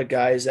was a lot of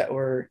guys that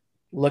were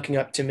looking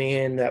up to me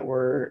and that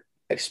were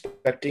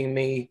expecting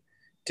me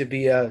to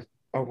be a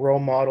role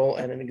model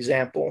and an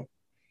example.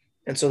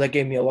 And so that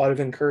gave me a lot of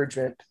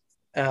encouragement.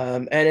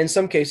 And in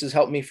some cases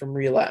helped me from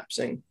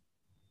relapsing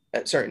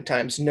at certain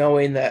times,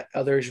 knowing that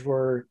others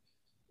were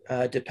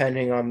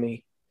depending on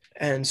me.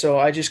 And so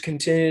I just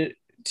continued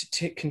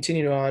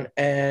on.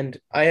 And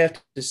I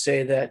have to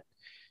say that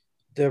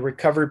the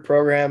recovery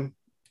program,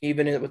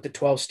 even with the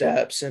 12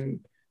 steps,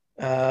 and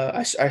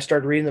I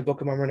started reading the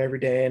Book of Mormon every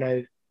day, and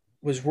I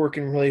was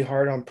working really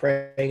hard on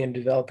praying and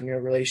developing a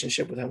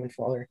relationship with Heavenly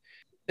Father.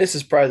 This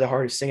is probably the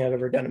hardest thing I've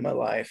ever done in my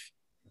life.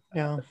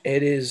 Yeah.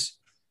 It's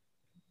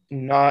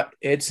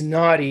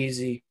not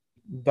easy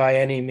by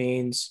any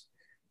means.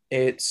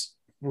 It's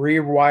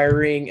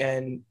rewiring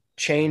and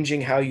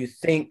changing how you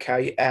think, how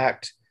you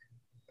act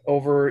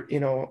over,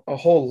 a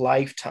whole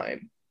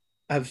lifetime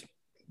of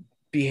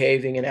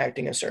behaving and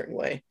acting a certain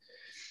way.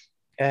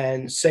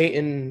 And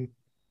Satan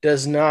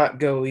does not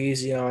go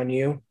easy on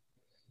you.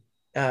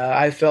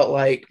 I felt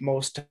like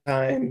most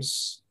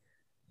times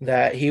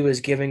that he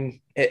was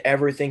giving it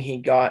everything he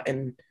got.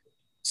 And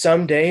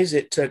some days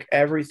it took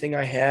everything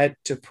I had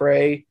to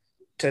pray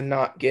to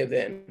not give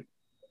in.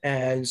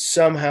 And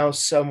somehow,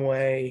 some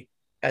way,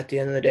 at the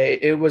end of the day,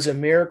 it was a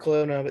miracle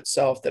in and of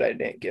itself that I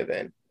didn't give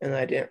in and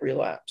I didn't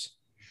relapse.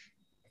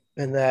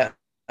 And that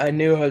I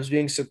knew I was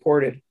being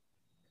supported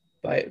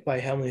by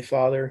Heavenly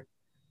Father.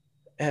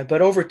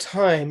 But over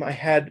time, I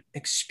had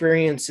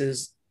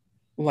experiences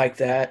like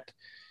that,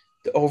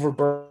 the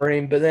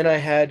overburning, but then I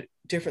had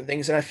different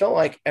things. And I felt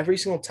like every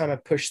single time I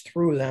pushed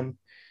through them,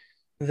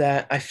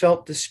 that I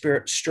felt the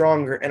spirit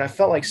stronger. And I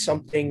felt like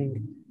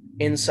something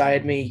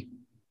inside me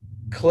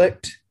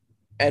clicked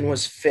and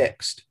was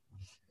fixed.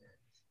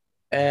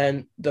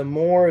 And the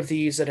more of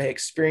these that I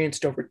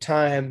experienced over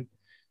time,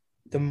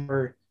 the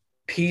more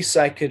peace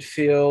I could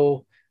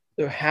feel,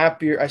 the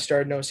happier I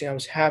started noticing I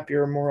was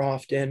happier more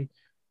often.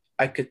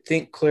 I could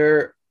think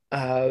clear.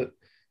 I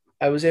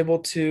was able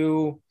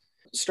to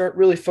start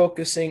really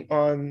focusing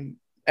on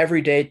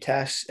everyday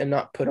tasks and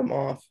not put them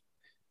off.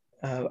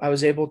 I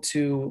was able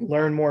to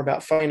learn more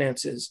about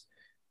finances,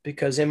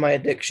 because in my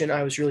addiction,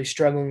 I was really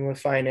struggling with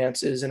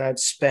finances, and I'd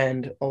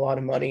spend a lot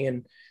of money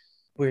and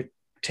we'd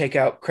take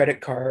out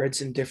credit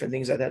cards and different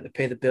things like that to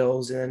pay the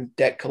bills. And then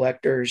debt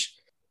collectors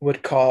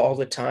would call all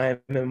the time,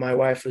 and my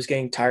wife was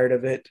getting tired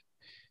of it.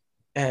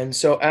 And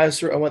so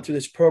as I went through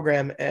this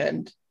program,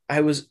 and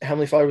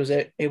Heavenly Father was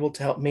able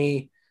to help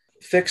me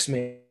fix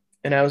me,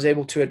 and I was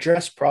able to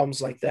address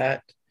problems like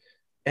that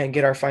and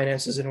get our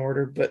finances in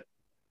order, but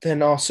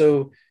then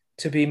also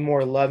to be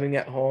more loving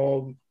at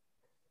home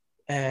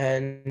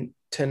and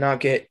to not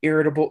be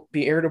irritable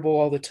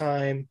all the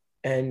time,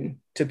 and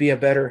to be a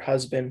better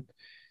husband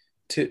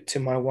to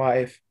my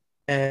wife.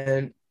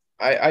 And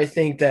I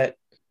think that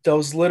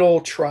those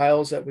little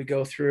trials that we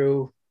go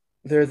through,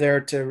 they're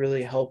there to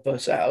really help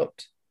us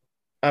out.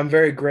 I'm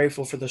very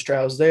grateful for those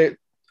trials. They're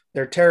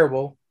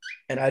terrible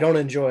and I don't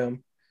enjoy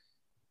them,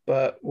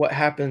 but what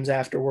happens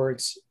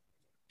afterwards,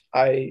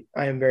 I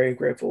am very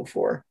grateful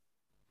for.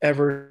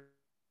 Ever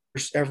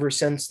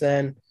since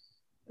then,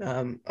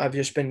 I've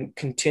just been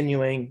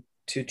continuing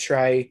to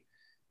try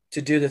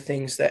to do the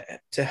things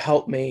that to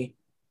help me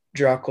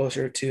draw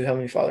closer to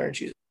Heavenly Father and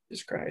Jesus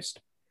Christ.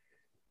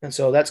 And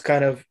so that's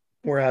kind of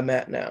where I'm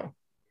at now.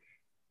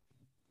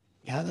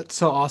 Yeah, that's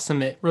so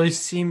awesome. It really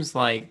seems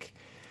like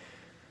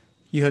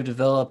you have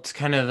developed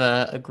kind of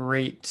a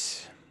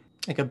great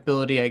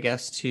ability, I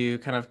guess, to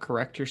kind of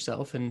correct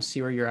yourself and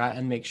see where you're at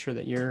and make sure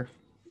that you're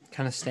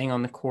kind of staying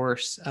on the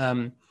course.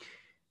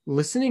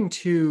 Listening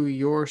to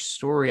your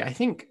story, I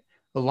think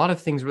a lot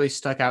of things really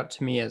stuck out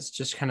to me as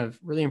just kind of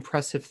really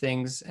impressive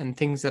things and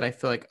things that I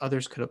feel like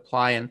others could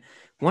apply. And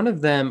one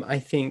of them, I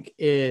think,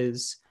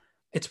 is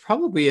it's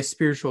probably a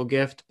spiritual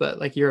gift, but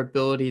like your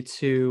ability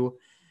to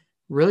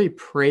really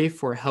pray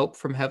for help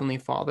from Heavenly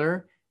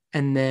Father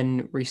and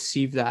then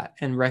receive that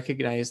and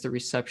recognize the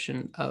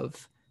reception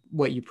of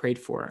what you prayed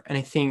for. And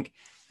I think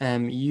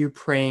you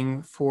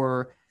praying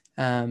for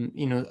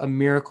a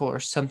miracle or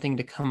something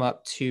to come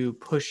up to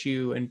push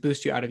you and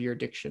boost you out of your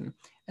addiction,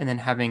 and then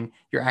having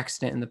your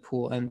accident in the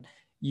pool, and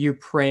you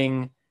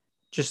praying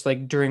just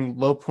like during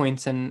low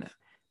points.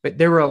 But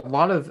there were a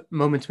lot of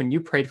moments when you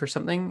prayed for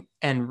something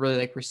and really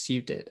like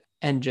received it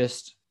and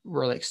just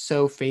were like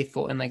so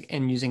faithful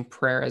and using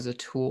prayer as a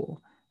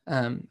tool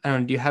I don't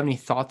know, do you have any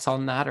thoughts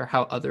on that, or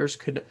how others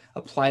could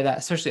apply that,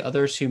 especially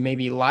others who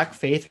maybe lack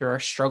faith or are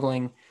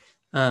struggling,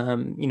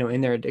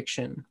 in their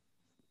addiction?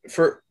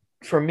 For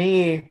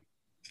me,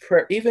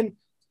 prayer, even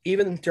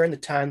during the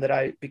time that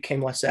I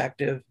became less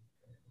active,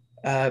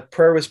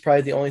 prayer was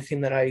probably the only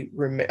thing that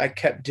I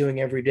kept doing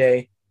every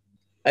day.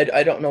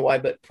 I don't know why,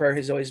 but prayer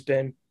has always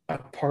been a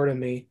part of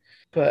me.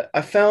 But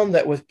I found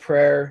that with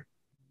prayer,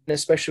 and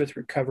especially with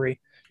recovery,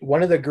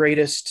 one of the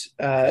greatest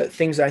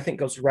things that I think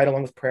goes right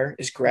along with prayer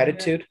is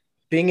gratitude.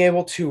 Being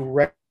able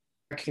to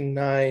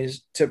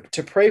recognize, to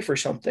pray for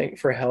something,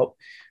 for help,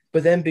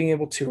 but then being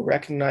able to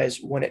recognize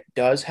when it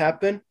does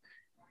happen,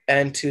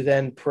 and to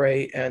then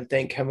pray and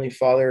thank Heavenly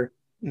Father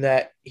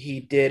that He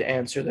did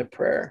answer the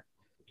prayer.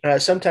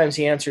 Sometimes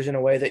He answers in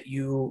a way that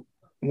you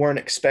weren't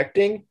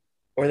expecting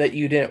or that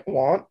you didn't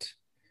want,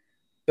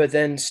 but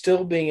then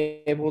still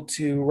being able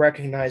to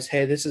recognize,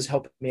 hey, this is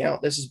helping me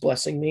out. This is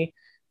blessing me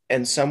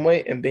in some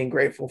way, and being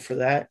grateful for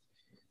that.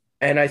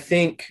 And I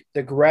think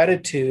the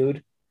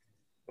gratitude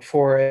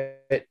for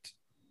it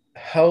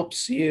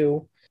helps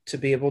you to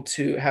be able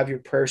to have your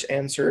prayers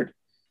answered.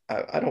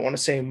 I don't want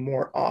to say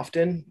more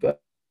often,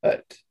 but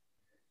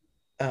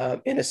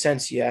in a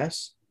sense,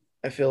 yes.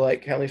 I feel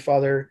like Heavenly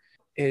Father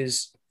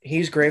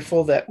He's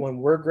grateful that when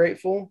we're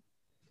grateful,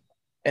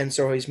 and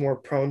so He's more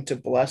prone to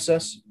bless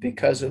us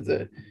because of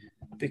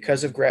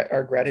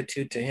our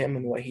gratitude to Him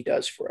and what He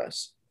does for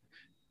us.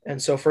 And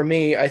so for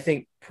me, I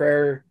think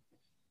prayer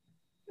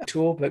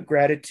tool, but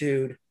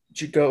gratitude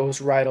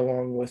goes right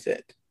along with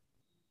it.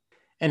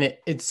 And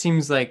it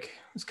seems like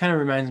this kind of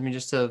reminds me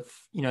just of,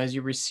 as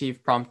you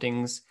receive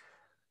promptings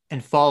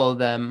and follow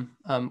them,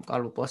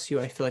 God will bless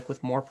you, I feel like,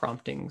 with more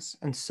promptings.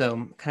 And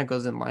so it kind of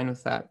goes in line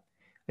with that.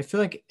 I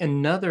feel like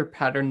another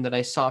pattern that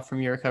I saw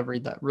from your recovery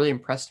that really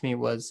impressed me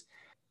was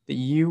that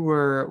you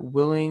were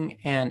willing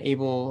and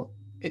able,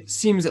 it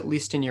seems at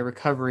least in your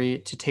recovery,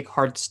 to take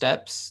hard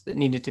steps that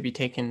needed to be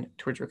taken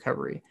towards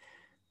recovery.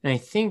 And I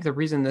think the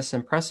reason this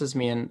impresses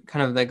me, and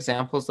kind of the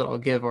examples that I'll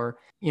give are,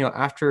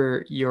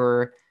 after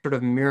your sort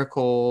of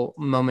miracle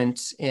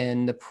moments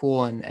in the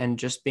pool, and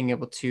just being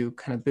able to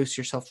kind of boost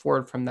yourself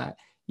forward from that,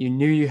 you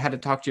knew you had to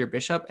talk to your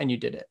bishop and you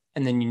did it.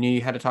 And then you knew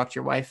you had to talk to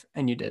your wife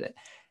and you did it.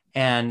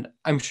 And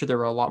I'm sure there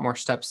were a lot more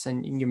steps,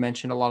 and you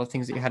mentioned a lot of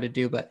things that you had to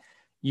do, but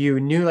you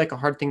knew like a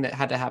hard thing that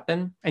had to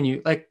happen. And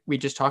you, like we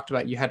just talked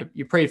about,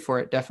 you prayed for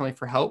it, definitely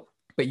for help,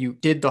 but you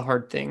did the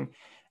hard thing.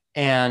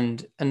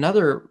 And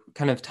another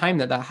kind of time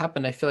that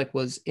happened, I feel like,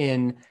 was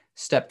in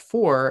step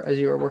 4. As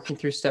you were working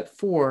through step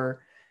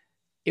 4,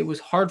 it was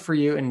hard for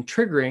you and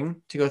triggering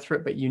to go through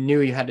it, but you knew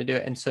you had to do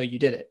it. And so you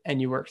did it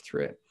and you worked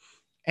through it.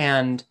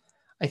 And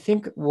I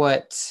think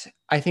what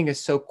I think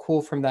is so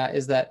cool from that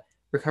is that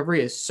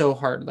recovery is so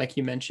hard, like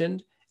you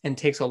mentioned, and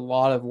takes a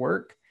lot of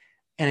work.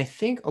 And I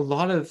think a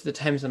lot of the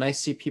times when I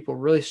see people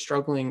really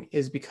struggling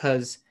is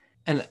because,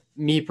 and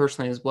me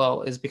personally as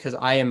well, is because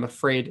I am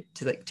afraid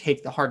to like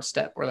take the hard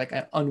step, or like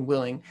I'm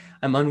unwilling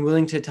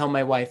to tell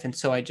my wife. And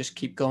so I just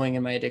keep going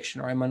in my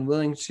addiction, or I'm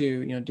unwilling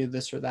to, do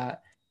this or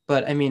that.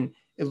 But I mean,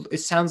 it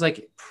sounds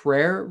like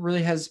prayer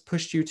really has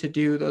pushed you to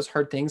do those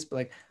hard things, but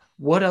like,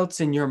 what else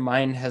in your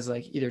mind has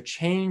like either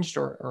changed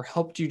or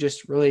helped you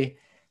just really,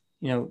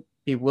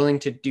 be willing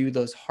to do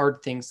those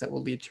hard things that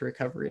will lead to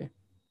recovery?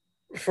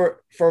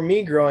 For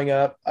me growing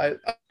up,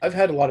 I've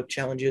had a lot of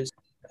challenges.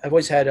 I've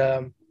always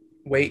had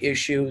weight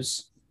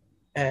issues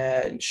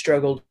and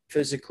struggled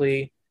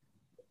physically.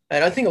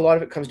 And I think a lot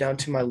of it comes down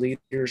to my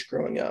leaders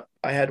growing up.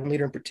 I had one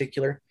leader in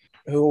particular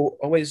who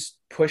always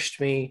pushed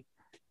me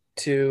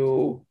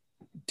to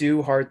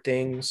do hard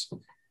things.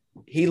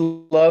 He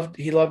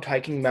loved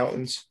hiking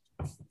mountains.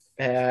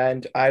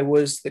 And I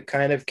was the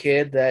kind of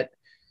kid that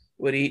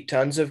would eat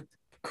tons of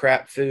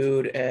crap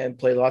food and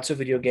play lots of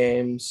video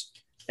games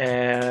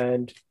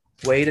and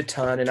weighed a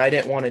ton. And I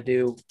didn't want to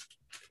do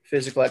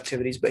physical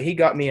activities, but he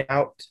got me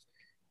out,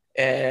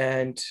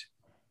 and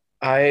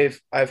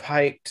I've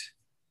hiked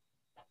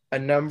a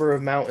number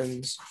of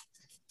mountains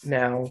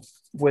now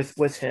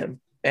with him.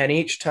 And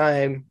each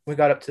time we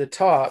got up to the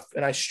top,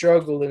 and I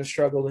struggled and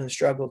struggled and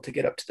struggled to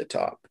get up to the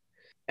top.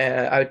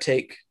 And I would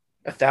take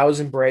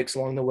 1,000 breaks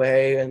along the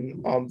way.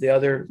 And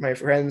my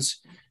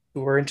friends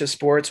who were into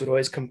sports would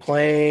always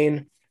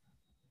complain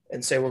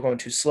and say we're going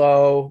too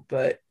slow.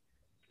 But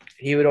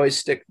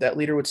that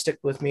leader would stick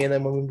with me. And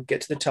then when we would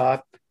get to the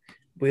top,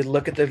 we'd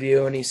look at the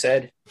view, and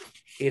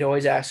he'd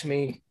always ask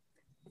me,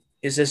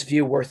 is this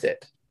view worth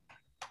it?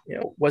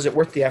 Was it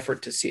worth the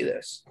effort to see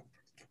this?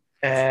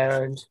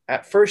 And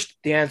at first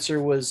the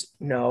answer was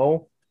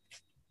no,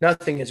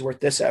 nothing is worth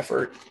this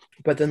effort.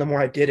 But then the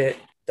more I did it,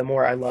 the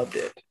more I loved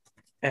it.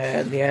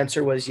 And the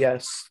answer was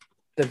yes,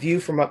 the view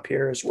from up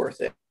here is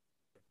worth it.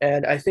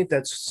 And I think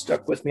that's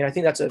stuck with me. And I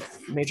think that's a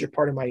major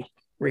part of my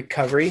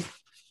recovery,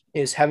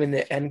 is having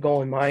the end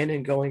goal in mind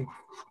and going,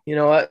 you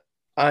know what,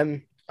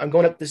 I'm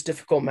going up this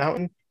difficult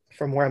mountain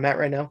from where I'm at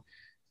right now.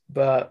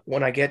 But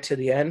when I get to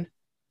the end,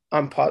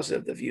 I'm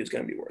positive the view is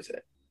going to be worth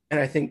it. And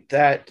I think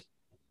that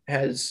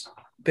has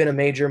been a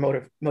major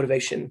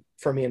motivation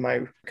for me in my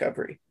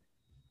recovery.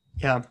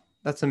 Yeah.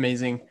 That's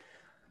amazing.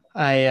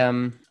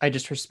 I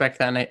just respect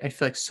that, and I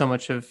feel like so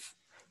much of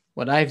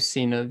what I've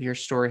seen of your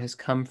story has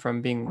come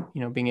from being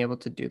able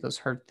to do those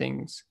hard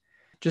things.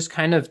 Just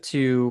kind of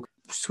to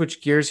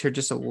switch gears here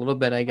just a little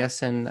bit, I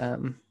guess, and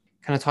kind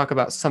of talk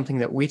about something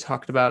that we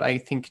talked about, I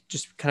think,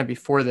 just kind of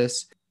before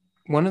this.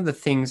 One of the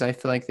things I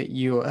feel like that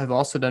you have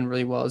also done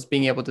really well is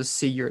being able to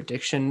see your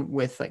addiction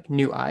with like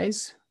new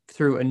eyes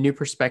through a new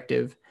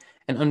perspective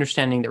and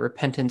understanding that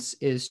repentance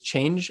is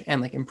change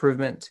and like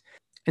improvement.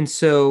 And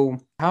so,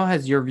 how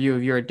has your view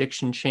of your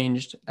addiction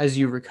changed as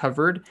you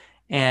recovered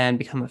and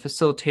become a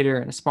facilitator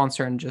and a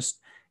sponsor and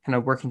just kind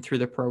of working through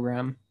the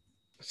program?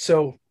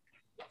 So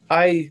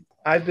I've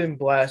been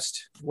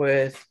blessed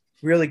with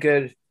really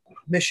good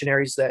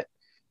missionaries that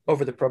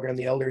over the program,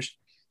 the elders.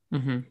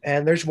 Mm-hmm.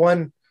 And there's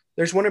one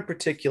in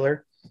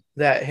particular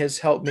that has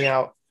helped me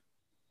out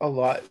a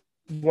lot.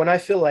 When I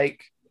feel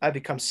like I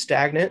become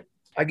stagnant,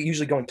 I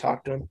usually go and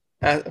talk to him.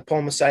 I pull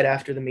him aside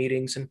after the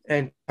meetings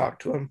and talk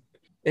to him.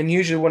 And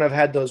usually when I've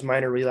had those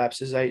minor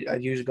relapses, I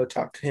usually go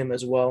talk to him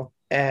as well.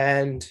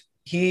 And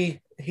he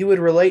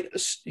related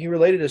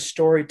a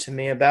story to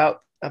me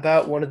about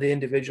one of the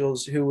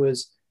individuals who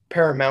was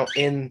paramount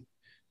in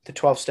the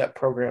 12-step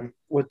program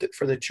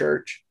for the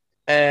church.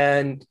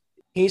 And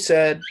he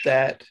said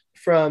that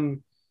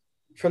from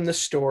the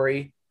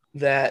story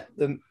that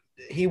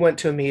he went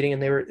to a meeting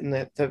and they were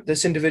in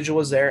this individual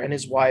was there and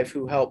his wife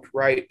who helped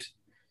write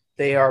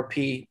the ARP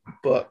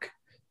book.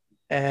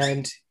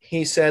 And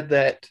he said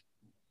that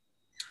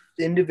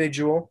the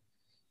individual,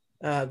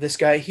 this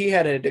guy, he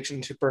had an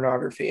addiction to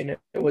pornography, and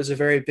it was a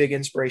very big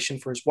inspiration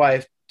for his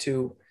wife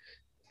to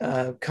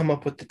come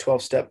up with the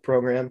 12-step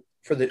program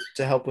to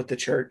help with the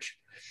church.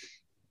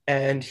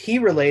 And he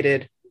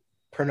related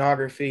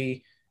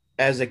pornography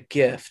as a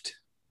gift.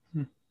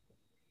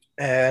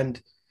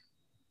 And,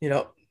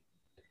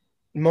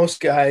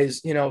 most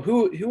guys,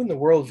 who in the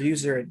world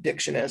views their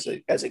addiction as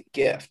a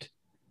gift?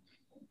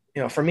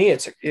 For me,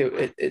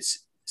 it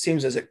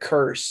seems as a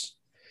curse.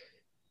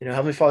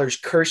 Heavenly Father's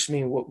cursed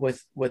me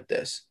with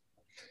this.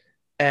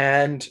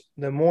 And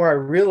the more I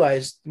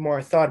realized, the more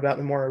I thought about it,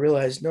 the more I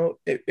realized, no,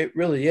 it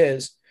really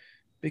is.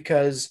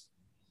 Because,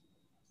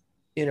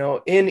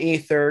 in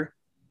Ether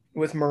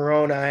with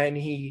Moroni, and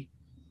he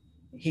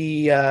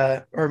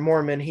or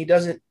Mormon, he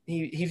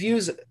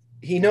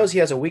knows he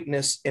has a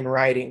weakness in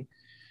writing.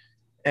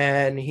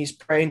 And he's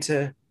praying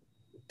to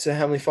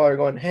Heavenly Father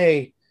going,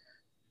 hey,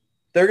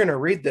 they're going to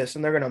read this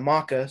and they're going to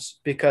mock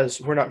us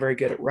because we're not very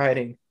good at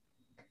writing.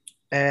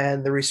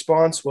 And the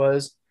response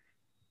was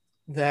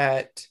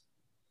that,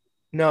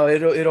 no,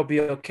 it'll be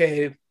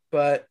okay.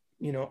 But,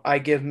 I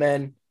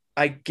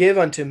give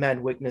unto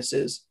men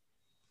weaknesses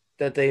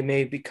that they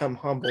may become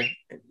humble.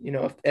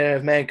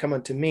 If men come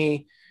unto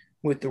me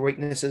with their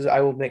weaknesses,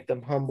 I will make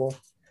them humble.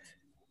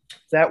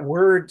 That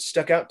word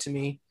stuck out to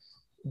me,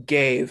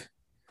 gave.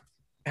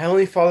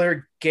 Heavenly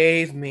Father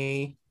gave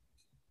me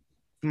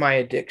my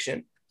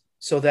addiction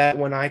so that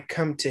when I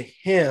come to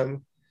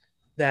him,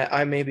 that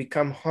I may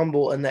become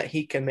humble and that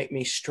he can make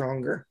me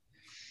stronger.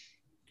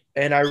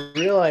 And I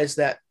realized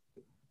that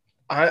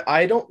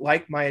I don't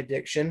like my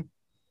addiction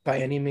by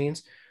any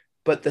means,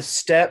 but the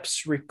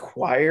steps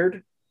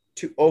required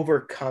to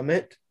overcome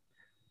it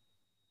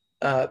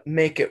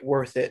make it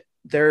worth it.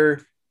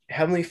 They're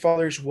Heavenly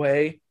Father's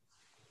way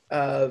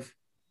of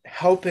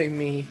helping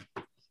me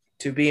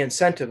to be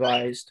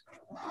incentivized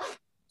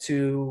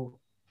to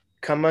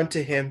come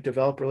unto him,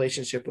 develop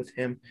relationship with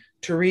him,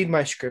 to read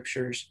my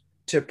scriptures,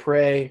 to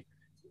pray,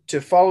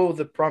 to follow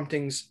the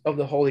promptings of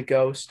the Holy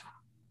Ghost,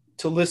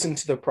 to listen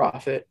to the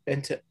prophet,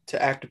 and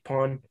to act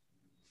upon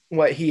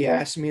what he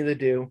asked me to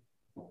do.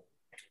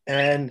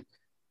 And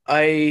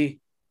I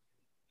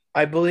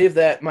believe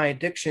that my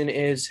addiction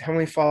is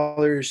Heavenly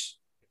Father's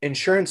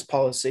insurance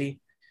policy,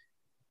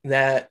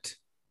 that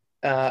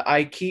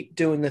I keep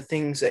doing the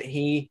things that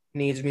he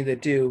needs me to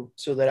do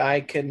so that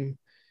I can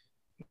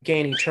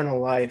gain eternal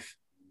life.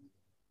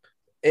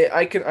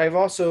 I've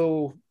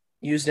also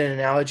used an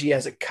analogy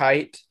as a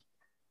kite.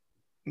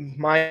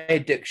 My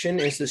addiction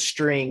is the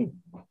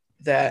string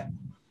that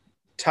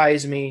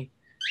ties me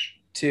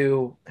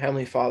to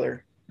Heavenly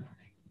Father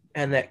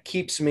and that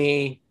keeps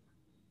me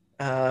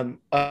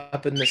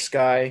up in the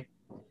sky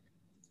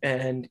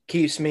and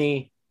keeps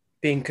me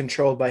being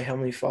controlled by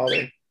Heavenly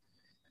Father.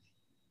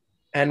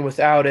 And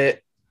without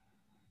it,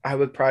 I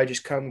would probably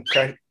just come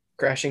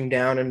crashing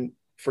down and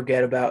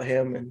forget about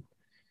him and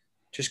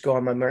just go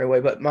on my merry way.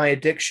 But my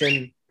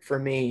addiction, for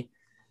me,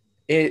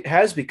 it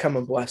has become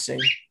a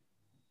blessing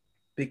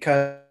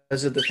because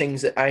of the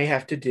things that I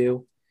have to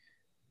do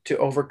to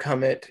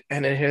overcome it.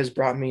 And it has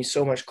brought me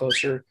so much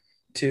closer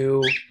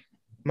to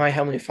my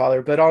Heavenly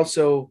Father. But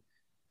also,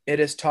 it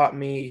has taught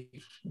me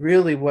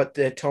really what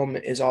the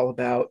atonement is all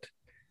about,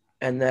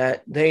 and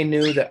that they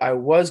knew that I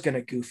was going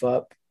to goof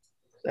up,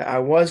 that I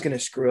was going to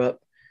screw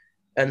up,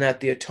 and that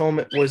the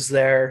atonement was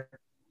there,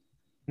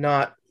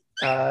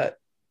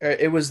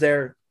 it was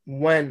there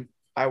when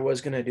I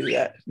was going to do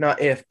that,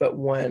 not if, but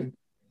when.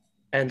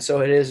 And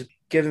so it has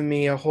given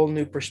me a whole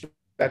new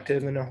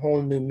perspective and a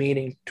whole new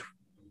meaning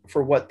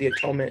for what the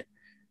atonement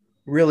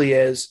really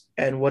is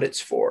and what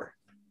it's for.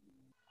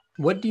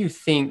 What do you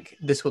think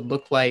this would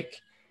look like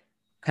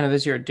kind of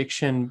as your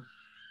addiction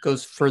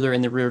goes further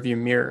in the rearview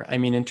mirror? I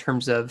mean, in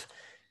terms of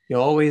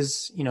you'll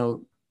always,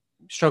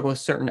 struggle with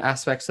certain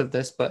aspects of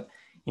this, but,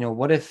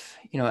 what if,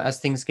 as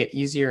things get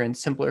easier and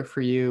simpler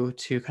for you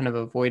to kind of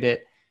avoid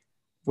it,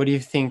 what do you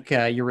think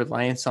your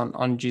reliance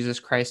on Jesus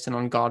Christ and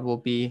on God will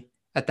be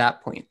at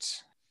that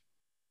point?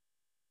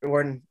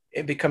 When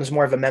it becomes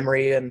more of a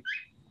memory and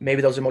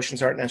maybe those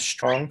emotions aren't as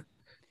strong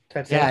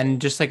type thing. Yeah, and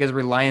just like as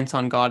reliance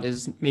on God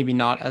is maybe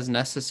not as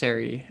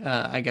necessary,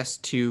 I guess,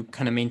 to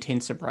kind of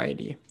maintain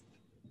sobriety.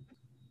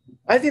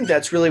 I think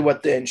that's really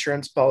what the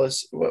insurance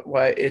policy,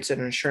 why it's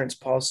an insurance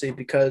policy,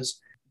 because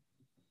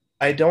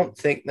I don't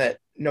think that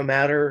no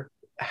matter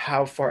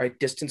how far I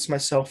distance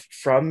myself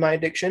from my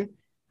addiction,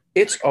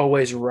 it's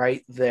always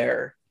right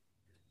there.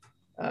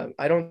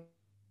 I don't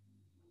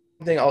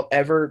think I'll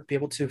ever be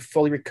able to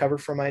fully recover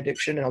from my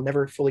addiction, and I'll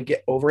never fully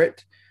get over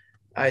it,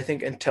 I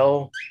think,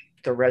 until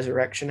the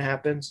resurrection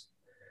happens.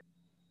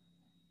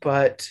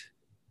 But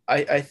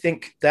I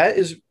think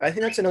that's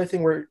another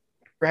thing where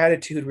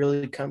gratitude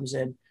really comes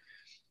in.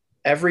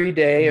 Every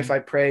day, if I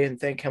pray and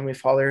thank Heavenly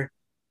Father,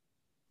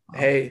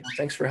 hey,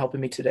 thanks for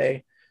helping me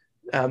today.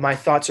 My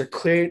thoughts are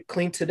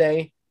clean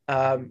today.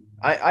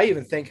 I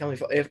even thank Heavenly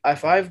Father.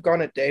 If I've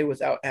gone a day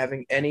without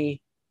having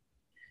any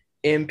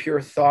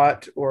impure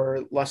thought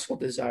or lustful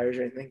desires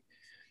or anything,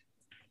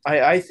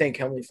 I thank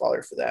Heavenly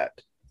Father for that.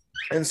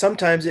 And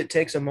sometimes it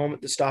takes a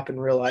moment to stop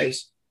and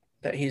realize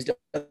that He's done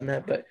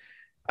that. But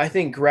I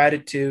think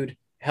gratitude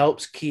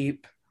helps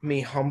keep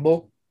me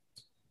humble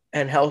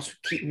and helps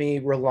keep me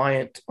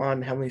reliant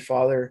on Heavenly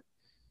Father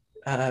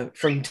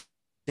from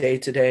day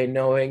to day,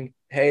 knowing,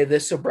 hey,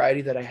 this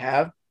sobriety that I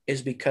have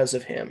is because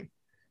of Him.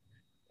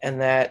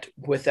 And that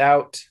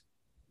without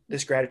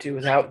this gratitude,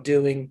 without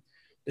doing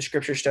the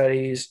scripture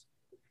studies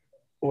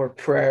or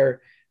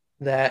prayer,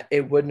 that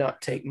it would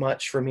not take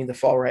much for me to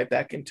fall right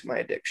back into my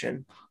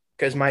addiction,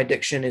 because my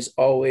addiction is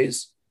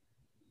always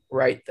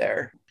right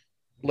there,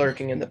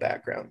 lurking in the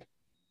background.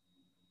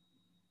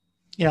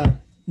 Yeah,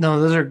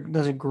 no,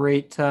 those are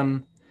great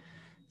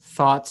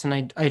thoughts,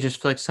 and I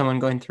just feel like someone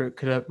going through it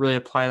could really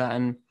apply that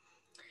and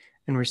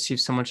receive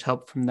so much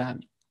help from that.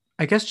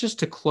 I guess just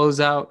to close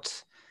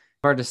out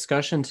our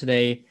discussion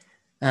today,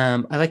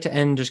 I'd like to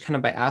end just kind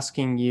of by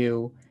asking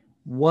you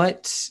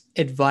what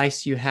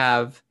advice you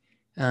have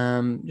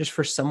just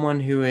for someone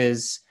who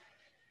is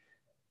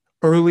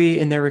early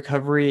in their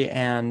recovery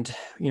and,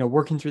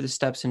 working through the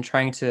steps and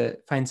trying to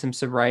find some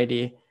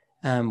sobriety.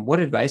 What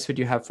advice would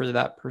you have for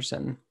that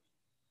person?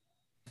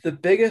 The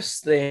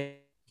biggest thing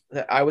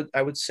that I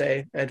would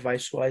say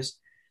advice-wise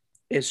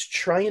is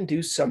try and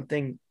do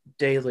something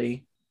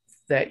daily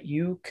that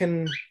you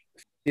can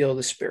feel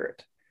the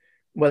Spirit,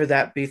 whether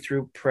that be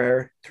through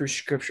prayer, through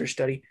scripture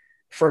study.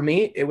 For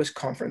me, it was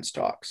conference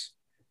talks.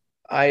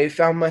 I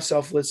found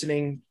myself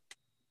listening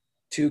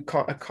to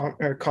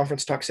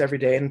conference talks every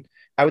day, and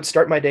I would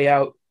start my day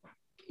out,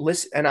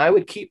 and I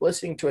would keep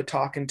listening to a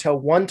talk until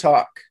one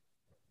talk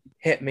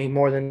hit me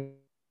more than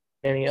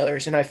any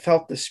others, and I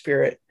felt the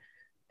Spirit.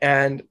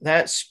 And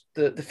that's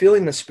the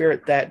feeling the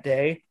Spirit that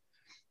day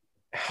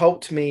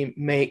helped me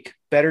make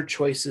better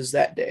choices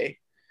that day.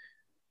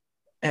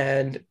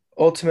 And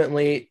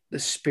ultimately, the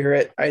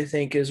Spirit, I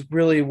think, is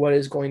really what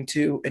is going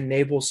to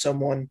enable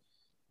someone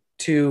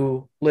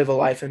to live a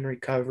life in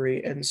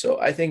recovery. And so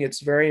I think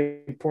it's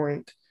very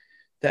important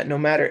that no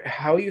matter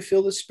how you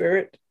feel the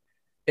Spirit,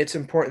 it's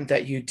important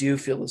that you do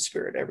feel the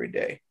Spirit every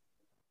day.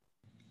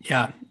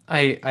 Yeah,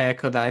 I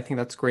echo that. I think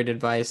that's great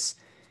advice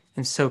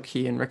and so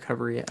key in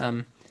recovery.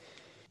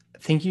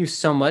 Thank you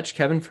so much,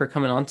 Kevin, for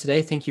coming on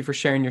today. Thank you for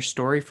sharing your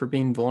story, for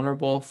being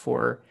vulnerable,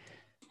 for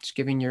just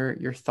giving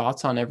your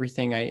thoughts on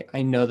everything.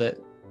 I know that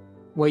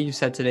what you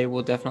said today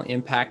will definitely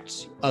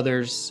impact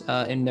others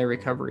in their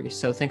recovery.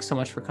 So thanks so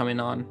much for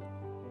coming on.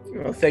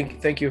 Well,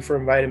 thank you for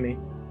inviting me.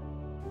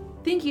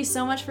 Thank you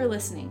so much for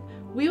listening.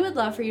 We would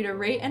love for you to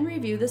rate and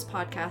review this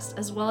podcast,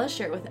 as well as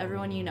share it with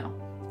everyone you know.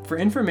 For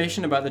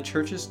information about the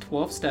church's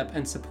 12-step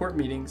and support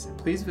meetings,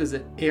 please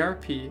visit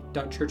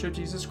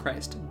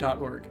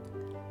arp.churchofjesuschrist.org.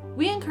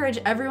 We encourage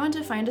everyone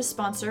to find a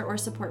sponsor or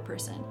support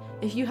person.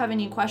 If you have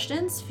any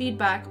questions,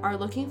 feedback, are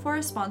looking for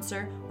a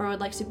sponsor, or would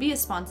like to be a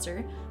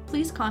sponsor,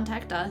 please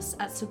contact us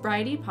at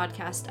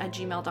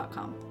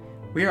sobrietypodcast@gmail.com.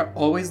 We are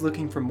always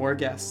looking for more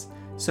guests,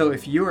 so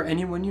if you or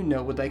anyone you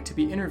know would like to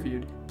be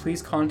interviewed,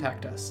 please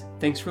contact us.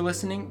 Thanks for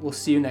listening. We'll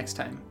see you next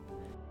time.